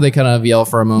 yeah, they kind of yell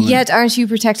for a moment. Yet, aren't you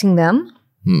protecting them?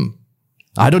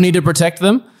 I don't need to protect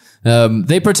them.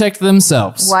 They protect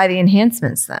themselves. Why the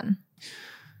enhancements then?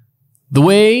 The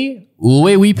way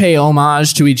we pay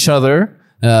homage to each other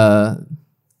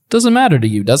doesn't matter to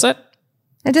you, does it?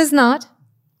 It does not.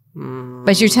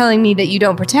 But you're telling me that you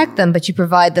don't protect them, but you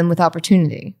provide them with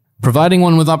opportunity. Providing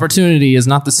one with opportunity is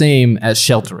not the same as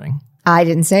sheltering. I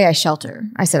didn't say I shelter.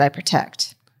 I said I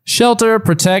protect. Shelter,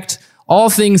 protect,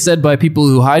 all things said by people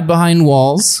who hide behind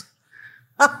walls.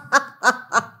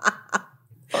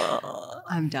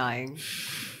 I'm dying.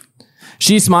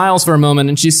 She smiles for a moment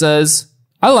and she says,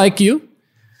 I like you.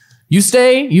 You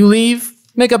stay, you leave,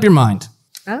 make up your mind.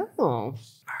 Oh.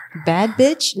 Bad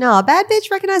bitch? No, a bad bitch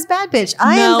recognize bad bitch.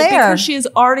 I am No, there. because she has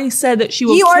already said that she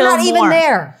will You kill are not more. even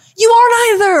there. You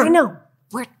aren't either. I know.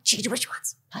 Where she which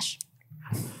ones? Hush.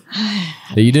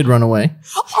 You did run away.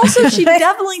 Also, she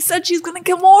definitely said she's going to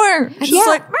kill more. She's Yeah.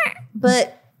 like, meh.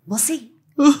 But we'll see.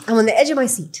 I'm on the edge of my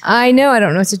seat. I know I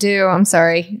don't know what to do. I'm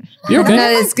sorry. You're okay. I'm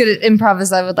not as good at improv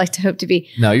as I would like to hope to be.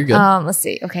 No, you're good. Let's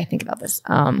see. Okay, think about this.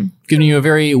 Giving you a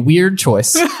very weird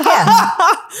choice. Yeah.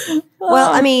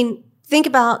 Well, I mean, think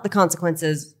about the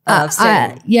consequences of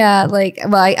staying.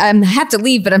 I have to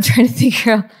leave, but I'm trying to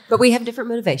figure out. But we have different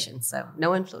motivations, so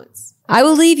no influence. I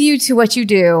will leave you to what you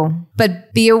do,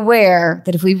 but be aware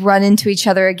that if we run into each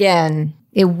other again,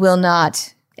 it will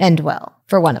not end well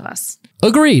for one of us.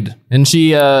 Agreed. And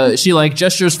she like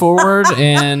gestures forward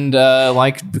and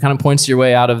like kind of points your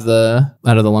way out of the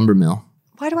lumber mill.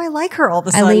 Why do I like her all of a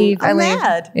I sudden? leave. I'm I leave.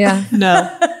 mad. Yeah.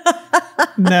 No.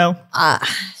 No.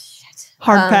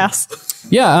 Hard pass.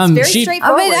 Yeah, Very she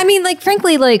straightforward. I mean, like,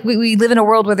 frankly, like we live in a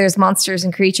world where there's monsters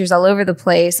and creatures all over the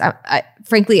place.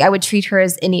 Frankly, I would treat her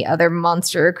as any other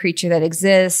monster or creature that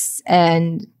exists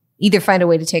and either find a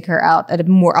way to take her out at a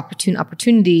more opportune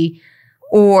opportunity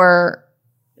or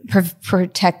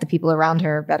protect the people around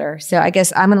her better. So I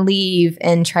guess I'm going to leave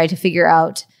and try to figure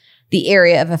out the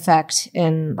area of effect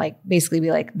and like basically be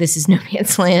like, this is no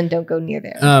man's land. Don't go near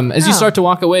there. as you start to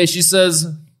walk away, she says,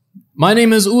 "My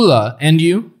name is Ula, and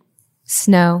you?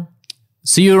 Snow.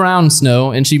 See you around,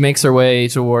 Snow." And she makes her way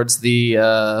towards the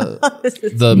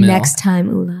mill. Next time,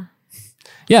 Ula.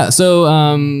 Yeah,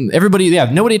 so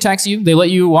nobody attacks you. They let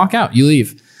you walk out. You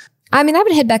leave. I mean, I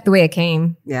would head back the way I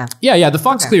came. Yeah. Yeah, the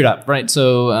fog's cleared up, right?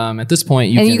 So at this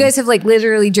point, You guys have like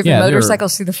literally driven Yeah,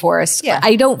 motorcycles through the forest. Yeah.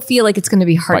 I don't feel like it's going to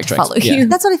be hard Bike to tracks, follow yeah. you.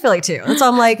 That's what I feel like too. And so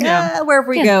I'm like, wherever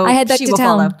we go, I head back she to will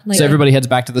town. follow. Like, so everybody heads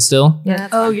back to the still. yeah.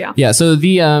 Oh, yeah. Yeah, so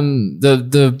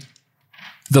the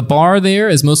bar there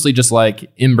is mostly just like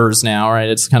embers now, right?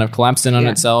 It's kind of collapsed in on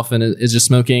itself and is just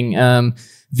smoking.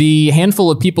 The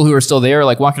handful of people who are still there,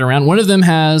 like walking around, one of them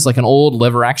has like an old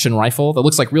lever action rifle that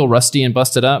looks like real rusty and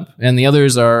busted up, and the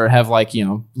others have like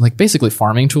basically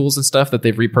farming tools and stuff that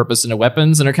they've repurposed into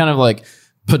weapons and are kind of like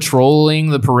patrolling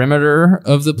the perimeter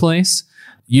of the place.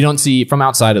 You don't see, from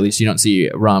outside at least, you don't see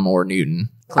Rum or Newton.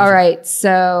 All right.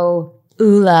 So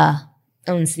Ula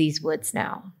owns these woods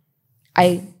now.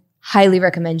 I highly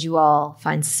recommend you all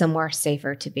find somewhere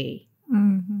safer to be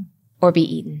or be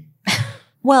eaten.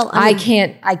 Well, I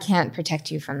can't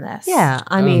protect you from this. Yeah.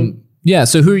 I mean, Yeah,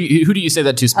 so who do you say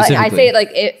that to specifically? I say it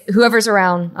like whoever's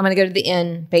around. I'm going to go to the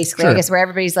inn, basically. Sure. I guess where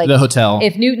everybody's like the hotel.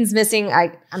 If Newton's missing,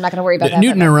 I'm not going to worry about that.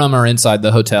 Newton and Rum are inside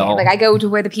the hotel. Like I go to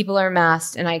where the people are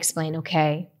massed and I explain,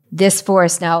 okay, this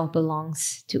forest now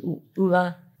belongs to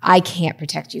Ula. I can't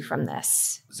protect you from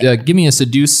this. Give me a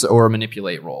seduce or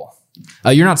manipulate roll.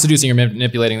 You're not seducing or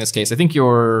manipulating in this case. I think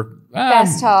you're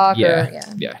Fast talk Yeah, or,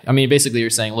 yeah. I mean, basically, you're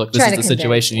saying, look, this Trying is to the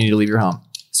situation. You need to leave your home.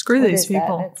 Screw What these is that?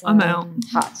 people. That's, I'm out.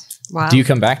 Hot. wow. Do you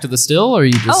come back to the still, or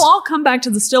you just? Oh, I'll come back to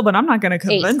the still, but I'm not going to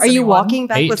convince Are you anyone. walking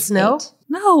back 8. with Snow? 8.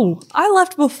 No, I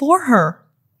left before her.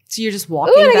 So you're just Ooh,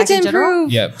 walking and I get back to in general?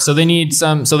 improve. Yeah. So they need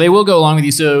some. So they will go along with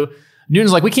you. So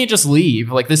Newton's like, we can't just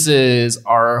leave. Like, this is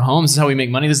our home. This is how we make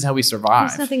money. This is how we survive.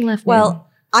 There's nothing left. Well,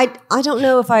 I don't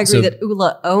know if I agree So- that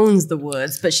Ula owns the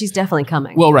woods, but she's definitely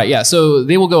coming. Well, right. Yeah. So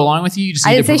they will go along with you. You just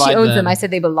I need didn't to say she provide owns them. I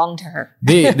said they belong to her.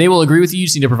 they will agree with you. You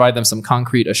just need to provide them some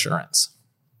concrete assurance.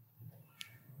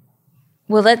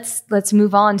 Well, let's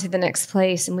move on to the next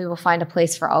place, and we will find a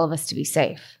place for all of us to be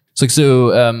safe. It's like,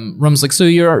 so Rum's like, so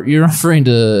you're offering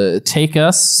to take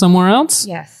us somewhere else?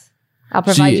 Yes, I'll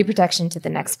provide She- you protection to the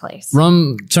next place.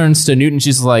 Rum turns to Newton.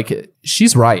 She's like,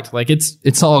 she's right. Like,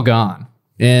 it's all gone.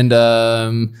 And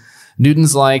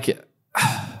Newton's like,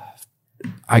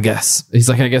 I guess. He's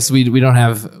like, I guess we don't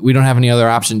have any other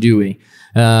option, do we?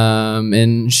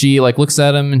 And she like looks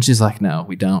at him and she's like, no,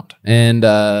 we don't. And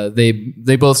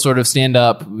they both sort of stand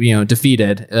up,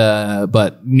 defeated.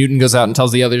 But Newton goes out and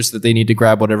tells the others that they need to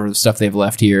grab whatever stuff they've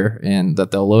left here and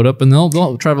that they'll load up and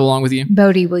they'll travel along with you.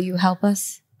 Bodhi, will you help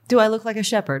us? Do I look like a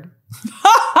shepherd?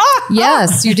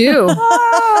 Yes, you do.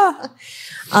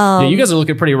 Yeah, you guys are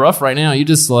looking pretty rough right now. You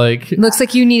just like Looks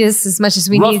like you need us as much as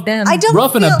we rough, need them. I don't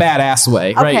rough in a feel- badass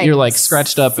way, right? Okay, You're like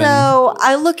scratched up and So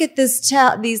I look at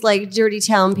these like dirty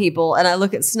town people, and I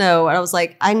look at Snow, and I was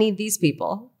like, I need these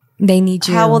people. They need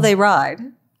you. How will they ride?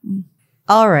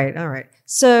 All right.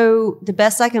 So the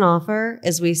best I can offer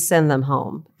is we send them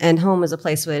home, and home is a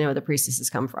place where they know the priestesses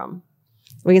come from.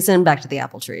 We can send them back to the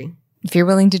apple tree. If you're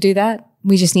willing to do that,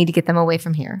 we just need to get them away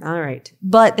from here. All right,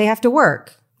 but they have to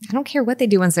work. I don't care what they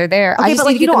do once they're there. I Okay, just but need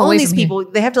like to you get them don't own away these from here. people.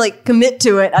 They have to like commit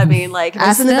to it. I mean, like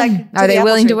Ask send them. back Are the they apple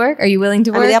willing to tree. work? Are you willing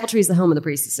to I mean, work? the apple tree is the home of the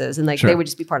priestesses, and like Sure. they would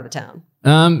just be part of the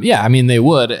town. yeah, I mean they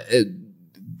would.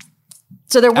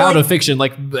 So they're Out willing. of fiction,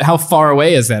 like how far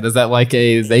away is that? Is that like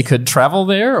they could travel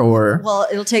there or? Well,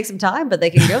 it'll take some time, but they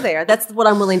can go there. That's what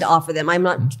I'm willing to offer them. I'm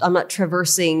not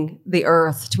traversing the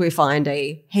earth to find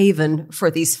a haven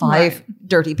for these five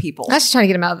dirty people. I was just trying to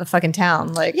get them out of the fucking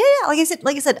town. Like, Yeah, like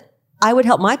I said, I would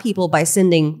help my people by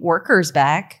sending workers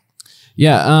back.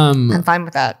 Yeah. I'm fine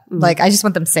with that. Mm-hmm. Like, I just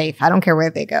want them safe. I don't care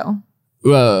where they go.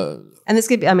 And this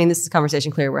could be, this is a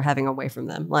conversation clearly we're having away from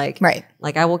them. Like, Right.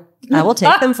 like I will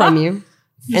take them from you and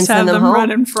Just send have them them home. right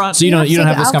in front. So you don't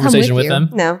have this I'll come conversation with with you. them?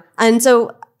 No. And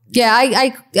so, Yeah,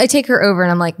 I take her over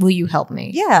and I'm like, will you help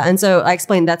me? yeah. And so I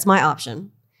explained that's my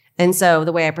option. And so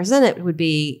the way I present it would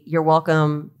be you're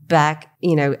welcome back,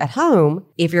 at home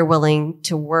if you're willing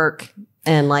to work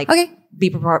and like Okay. be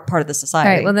part of the All society.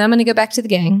 right. Well, then I'm going to go back to the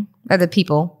gang or the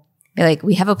people. Be like,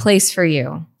 we have a place for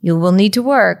you. You will need to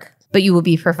work, but you will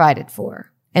be provided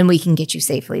for. And we can get you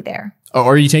safely there. Oh,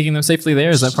 are you taking them safely there?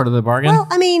 Is that part of the bargain?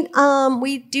 Well,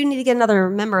 we do need to get another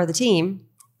member of the team.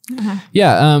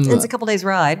 yeah. It's a couple days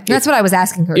ride. That's what I was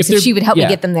asking her. If So they're- she would help yeah. me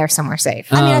get them there somewhere safe.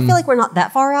 I feel like we're not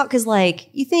that far out because, like,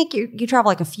 you think you travel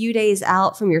like a few days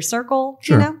out from your circle,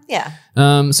 Sure. Yeah.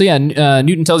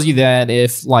 Newton tells you that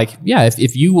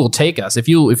if you will take us, if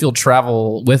you'll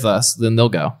travel with us, then they'll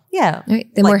go. Yeah. All right.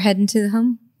 Then Like- we're heading to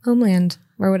the homeland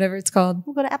or whatever it's called.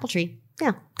 We'll go to Apple Tree.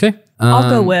 Yeah. Okay. I'll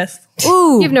go with.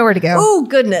 Ooh. You have nowhere to go. Oh,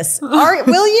 goodness.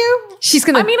 Will you? She's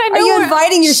gonna. I mean, I Are know you where-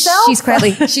 inviting yourself? She's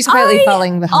quietly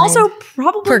falling behind. Also,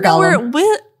 probably Poor know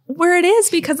Gollum. where it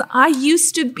is because I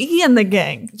used to be in the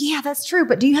gang. Yeah, that's true.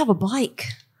 But do you have a bike?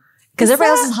 Because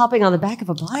everybody else is hopping on the back of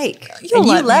a bike. You'll And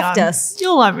you let me left on. us.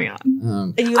 You'll let me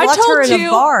on. And you I locked her told in a you.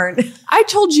 barn. I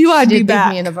told you I'd She be did leave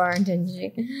back. me in a barn, didn't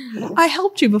she? I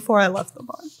helped you before I left the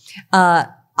barn.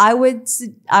 I would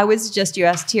suggest you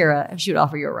ask Tira if she would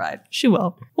offer you a ride. She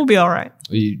will. We'll be all right.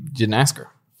 You didn't ask her.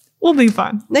 We'll be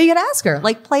fine. No, you got to ask her.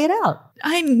 Like, play it out.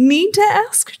 I need to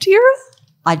ask Tira.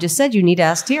 I just said you need to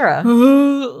ask Tira.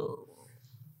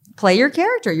 Play your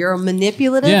character. You're a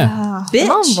manipulative Yeah. bitch.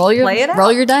 Come on, Play it out.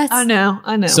 roll your dice. I know.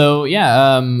 So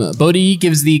Bodhi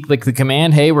gives the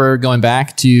command, hey, we're going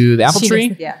back to the apple She tree.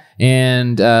 does Yeah.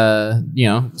 And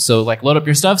so like load up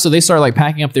your stuff. So they start like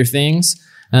packing up their things.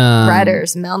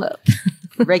 Riders, mount up.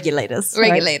 Regulate us.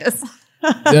 right? Regulate us.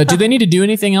 Do they need to do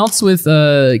anything else with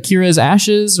Kira's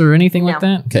ashes or anything like No.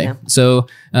 that? Okay. No. So,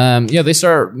 they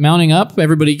start mounting up.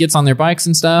 Everybody gets on their bikes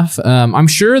and stuff. I'm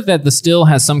sure that the Still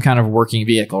has some kind of working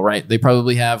vehicle, right? They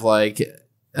probably have like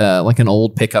an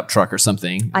old pickup truck or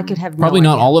something. I could have Probably no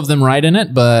not idea. all of them ride in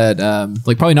it, but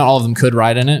probably not all of them could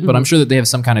ride in it. But I'm sure that they have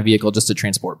some kind of vehicle just to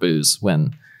transport booze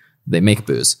when they make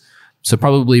booze. So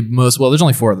probably there's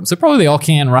only 4 of them. So probably they all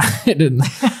can ride in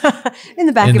in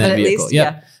the back in of it that at vehicle. least.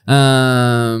 Yep.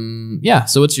 Yeah.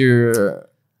 So what's your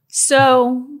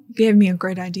So you gave me a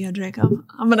great idea, Jacob.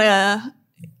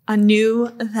 I knew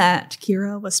that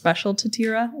Kira was special to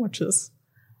Tira, which is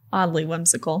oddly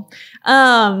whimsical.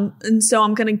 And so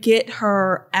I'm gonna get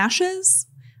her ashes.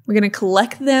 We're gonna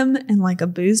collect them in like a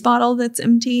booze bottle that's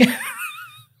empty.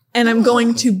 And I'm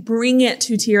going to bring it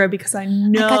to Tira because I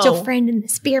know I got your friend in the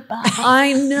spear bottle.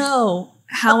 I know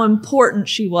how important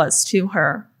she was to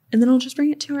her. And then I'll just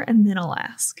bring it to her and then I'll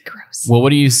ask. Gross. Well,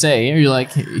 what do you say? Are you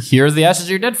like, here's the ashes of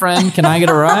your dead friend. Can I get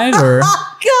a ride? Or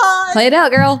God. Play it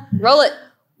out, girl. Roll it.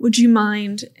 Would you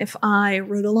mind if I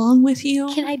rode along with you?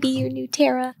 Can I be your new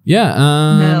Tara? yeah,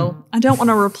 No, I don't want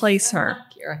to replace her.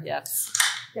 Kira, yes.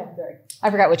 I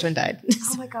forgot which one died.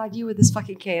 Oh my God, you with this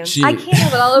fucking can. she, I can't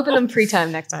help it. I'll open them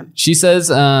pre-time next time. she says,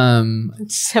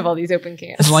 Just have all these open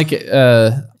cans. like,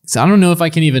 so I don't know if I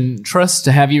can even trust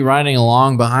to have you riding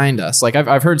along behind us. Like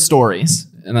I've heard stories,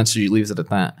 and then she leaves it at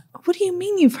that. What do you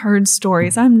mean you've heard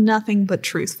stories? I'm nothing but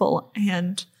truthful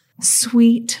and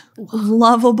sweet,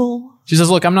 lovable. She says,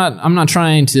 "Look, I'm not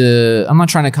trying to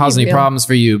cause any problems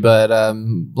for you, but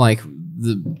like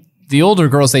the older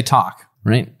girls, they talk,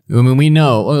 right? I mean,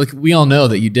 we all know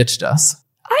that you ditched us."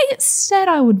 I said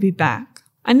I would be back.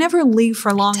 I never leave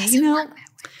for long, you know.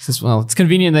 She says, "Well, it's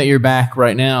convenient that you're back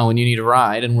right now when you need a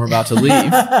ride, and we're about to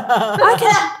leave."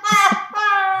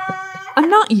 I'm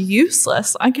not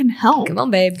useless. I can help. Come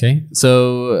on, babe. Okay,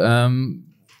 so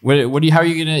how are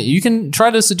you gonna? You can try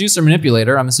to seduce or manipulate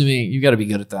her. I'm assuming you got to be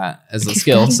good at that as a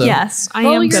skill. So Yes, I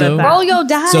am good at that. Roll your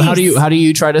dice. So how do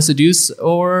you try to seduce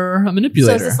or manipulate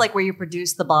So is her? this like where you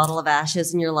produce the bottle of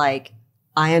ashes and you're like,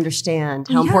 I understand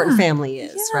how important family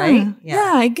is, right?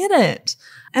 Yeah, I get it.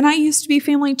 And I used to be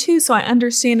family too, so I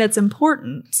understand its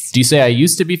importance. Do you say I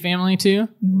used to be family too?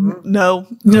 No,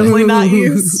 definitely not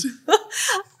used.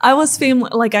 I was family,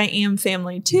 like I am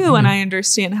family too, and I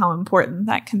understand how important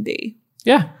that can be.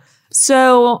 Yeah.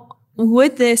 So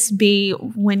would this be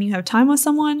when you have time with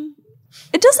someone?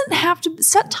 It doesn't have to,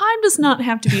 time does not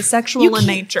have to be sexual in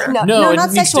nature. No, No, it not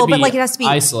needs sexual, to but be like it has to be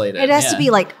isolated, It has yeah. to be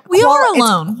like We are it's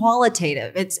alone.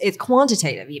 qualitative. It's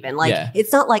quantitative even. Like Yeah.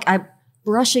 it's not like I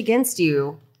brush against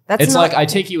you. That's It's not, like I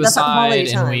take you that's not aside quality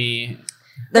and time. we.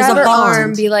 There's Grab a her bond.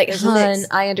 arm, be like, There's a "Hun, mix.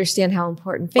 I understand how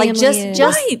important family Like is."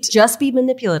 Right. just be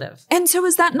manipulative. And so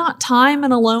is that not time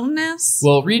and aloneness?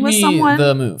 Well, read with me someone?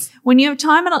 the move. When you have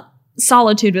time and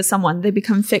solitude with someone, they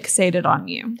become fixated on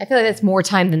you. I feel like that's more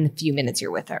time than the few minutes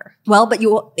you're with her. Well, but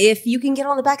if you can get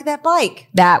on the back of that bike,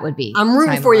 That would be. I'm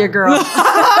rooting time for you, alone. girl.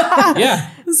 Yeah.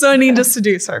 So I need to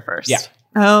seduce her first. Yeah.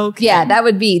 Okay. Yeah, that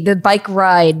would be the bike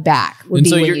ride back. Would And be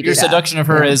so when your you do that. seduction of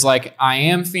her is like, I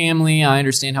am family. I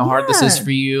understand how hard this is Yeah.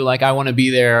 for you. Like, I want to be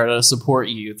there to support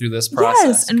you through this process.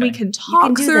 Yes, and we Okay. can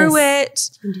talk do through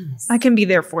this. it. I can be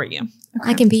there for you.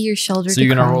 I can be your shoulder. So to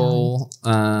you're gonna cry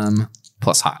on. roll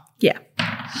plus hot. Yeah.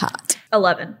 Hot.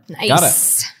 11. Nice. Got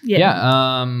it.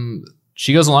 Yeah.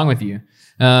 She goes along with you.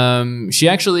 She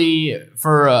actually,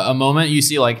 for a moment, you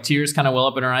see like tears kind of well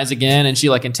up in her eyes again, and she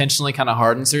like intentionally kind of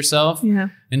hardens herself. Yeah.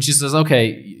 And she says,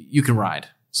 "Okay, you can ride."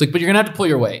 It's like, but you're gonna have to pull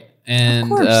your weight. And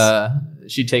course.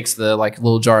 she takes the like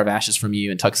little jar of ashes from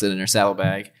you and tucks it in her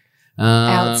saddlebag.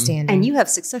 Outstanding. And you have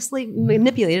successfully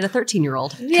manipulated a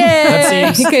 13-year-old. Yay!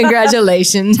 That seems-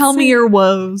 Congratulations. Tell me your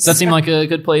woes. Does that seem like a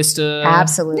good place to?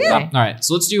 Absolutely. All right,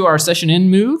 so let's do our session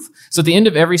end move. So at the end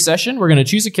of every session, we're going to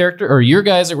choose a character, or your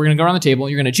guys, we're going to go around the table.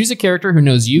 You're going to choose a character who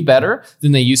knows you better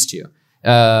than they used to.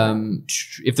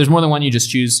 If there's more than one, you just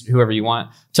choose whoever you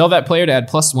want. Tell that player to add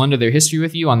 +1 to their history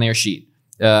with you on their sheet.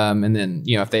 And then,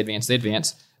 if they advance, they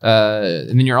advance.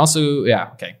 And then you're also,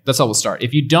 okay, that's how we'll start.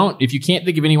 If you can't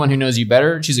think of anyone who knows you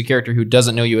better, choose a character who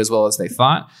doesn't know you as well as they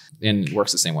thought, and it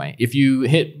works the same way. If you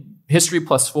hit history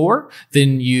 +4,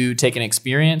 then you take an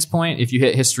experience point. If you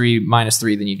hit history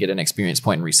 -3, then you get an experience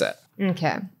point and reset.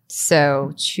 Okay.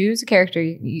 So choose a character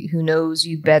who knows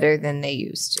you better than they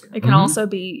used to. It can also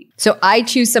be. So I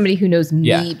choose somebody who knows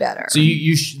Yeah. me better. So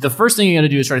the first thing you got to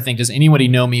do is try to think, does anybody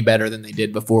know me better than they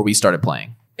did before we started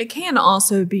playing? It can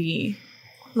also be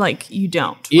like you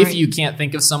don't. If right? you can't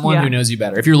think of someone Yeah. who knows you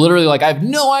better, if you're literally like, I have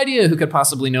no idea who could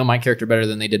possibly know my character better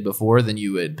than they did before, then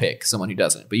you would pick someone who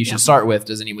doesn't. But you should start with,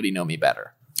 does anybody know me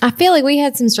better? I feel like we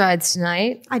had some strides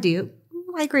tonight. I do.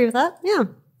 I agree with that. Yeah.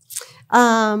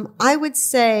 I would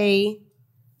say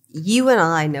you and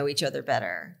I know each other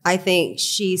better. I think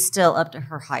she's still up to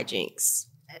her hijinks.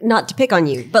 Not to pick on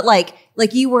you, but like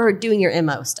you were doing your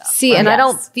MO stuff. See, right? and I Yes.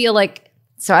 don't feel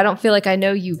like I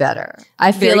know you better.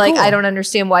 I feel Very like cool. I don't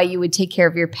understand why you would take care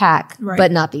of your pack, Right.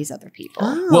 but not these other people.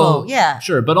 Oh, yeah.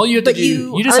 Sure. But all you have to But do,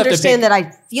 you just have to understand pick. that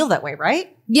I feel that way,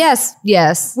 right? Yes,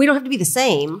 yes, We don't have to be the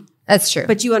same, that's true.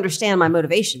 but you understand my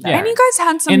motivation better. And you guys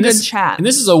had some good chat. And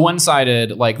this is a one-sided,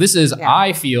 Yeah.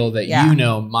 I feel that Yeah. you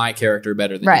know my character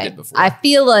better than you right. did before. I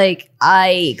feel like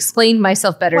I explained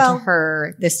myself better Well- to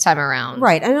her this time around.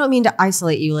 Right. I don't mean to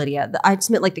isolate you, Lydia. I just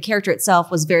meant like the character itself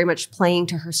was very much playing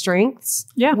to her strengths,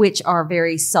 Yeah. which are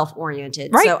very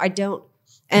self-oriented. Right. So I don't,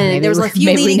 and Maybe there was a few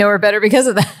maybe we leading, know her better because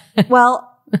of that. well,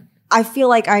 I feel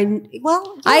like I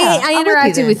I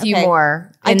interacted with you Okay.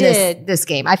 more I in did. this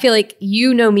game. I feel like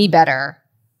you know me better.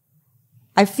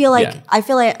 I feel like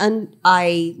Yeah.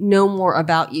 I know more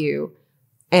about you,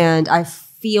 and I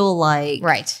feel like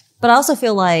Right. but I also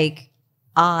feel like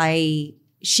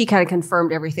she kind of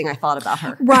confirmed everything I thought about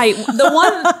her. Right.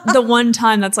 The one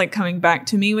time that's like coming back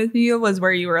to me with you was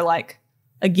where you were like,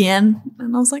 again.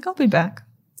 And I was like, I'll be back.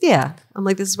 Yeah, I'm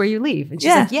like, this is where you leave, and she's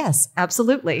Yeah. like, yes,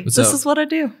 absolutely. But This is what I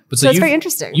do. But So that's very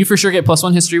interesting. You for sure get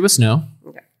 +1 history with Snow.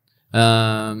 Okay.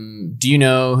 Do you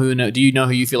know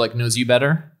who you feel like knows you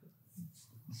better?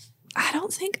 I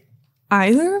don't think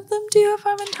either of them do, if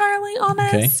I'm entirely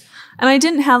honest. Okay. And I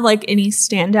didn't have like any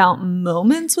standout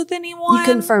moments with anyone. You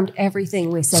confirmed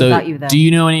everything we said So about you, though. do you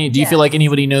know any? Do you Yes. feel like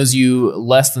anybody knows you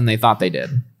less than they thought they did?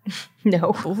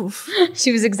 No.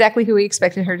 She was exactly who we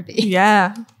expected her to be.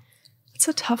 Yeah. It's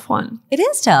a tough one. It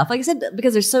is tough, like I said,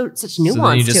 because there's such So then you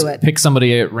nuance just to it. pick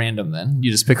somebody at random. Then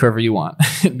you just pick whoever you want.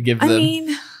 And give I them.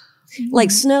 mean, Like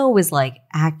Snow was like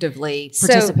actively So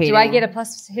participating. do I get a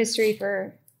plus history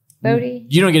for Bodhi?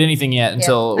 You don't get anything yet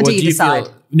until Until what you do decide.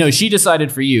 feel? No, she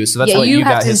decided for you, so that's Yeah, what you you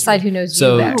have got. to history. decide who knows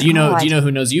So you better. do you know? God. Do you know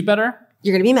who knows you better?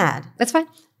 You're gonna be mad. That's fine.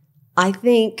 I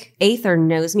think Aether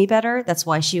knows me better. That's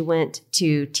why she went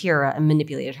to Tira and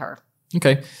manipulated her.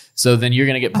 Okay, so then you're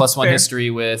gonna get plus one fair. history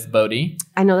with Bodhi,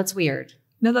 I know that's weird.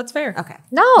 no, that's fair. Okay.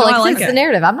 No, I like like that's it. the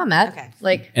narrative. I'm not mad. Okay.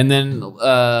 Like and then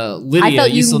Lydia. I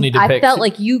felt you still need to pick. I felt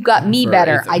like you got me for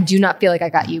better. Aether. I do not feel like I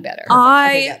got you better.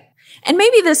 And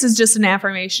maybe this is just an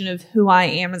affirmation of who I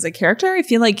am as a character. I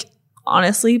feel like,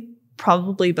 honestly,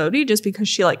 probably Bodhi, just because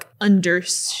she like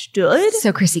understood.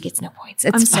 So Chrissy gets no points.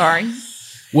 It's I'm fine. sorry.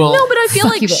 well, No, but I feel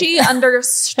Fuck like you both. she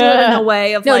understood in a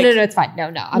way of No, like no, it's fine. No,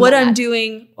 I'm what not I'm mad.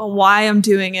 doing, why I'm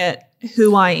doing it,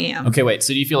 who I am. okay, wait.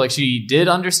 So do you feel like she did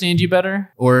understand you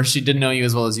better, or she didn't know you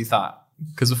as well as you thought?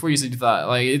 Because before you said you thought,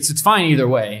 like it's fine either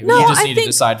way. No, you just I need think- to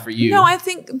decide for you. No, I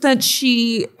think that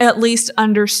she at least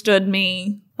understood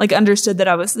me, like understood that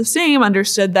I was the same,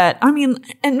 understood that, I mean,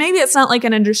 and maybe it's not like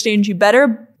an understand you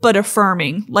better, but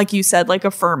affirming, like you said, like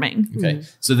affirming. Okay,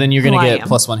 so then you're gonna Who I get am.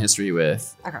 plus one history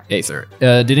with Okay. Aether.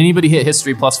 Did anybody hit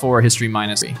history plus 4 or history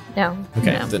minus 3? No.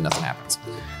 Okay, No. then nothing happens.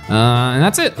 And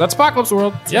that's it. That's Apocalypse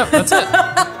World. Yep, that's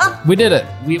it. We did it.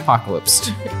 We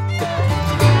apocalypsed.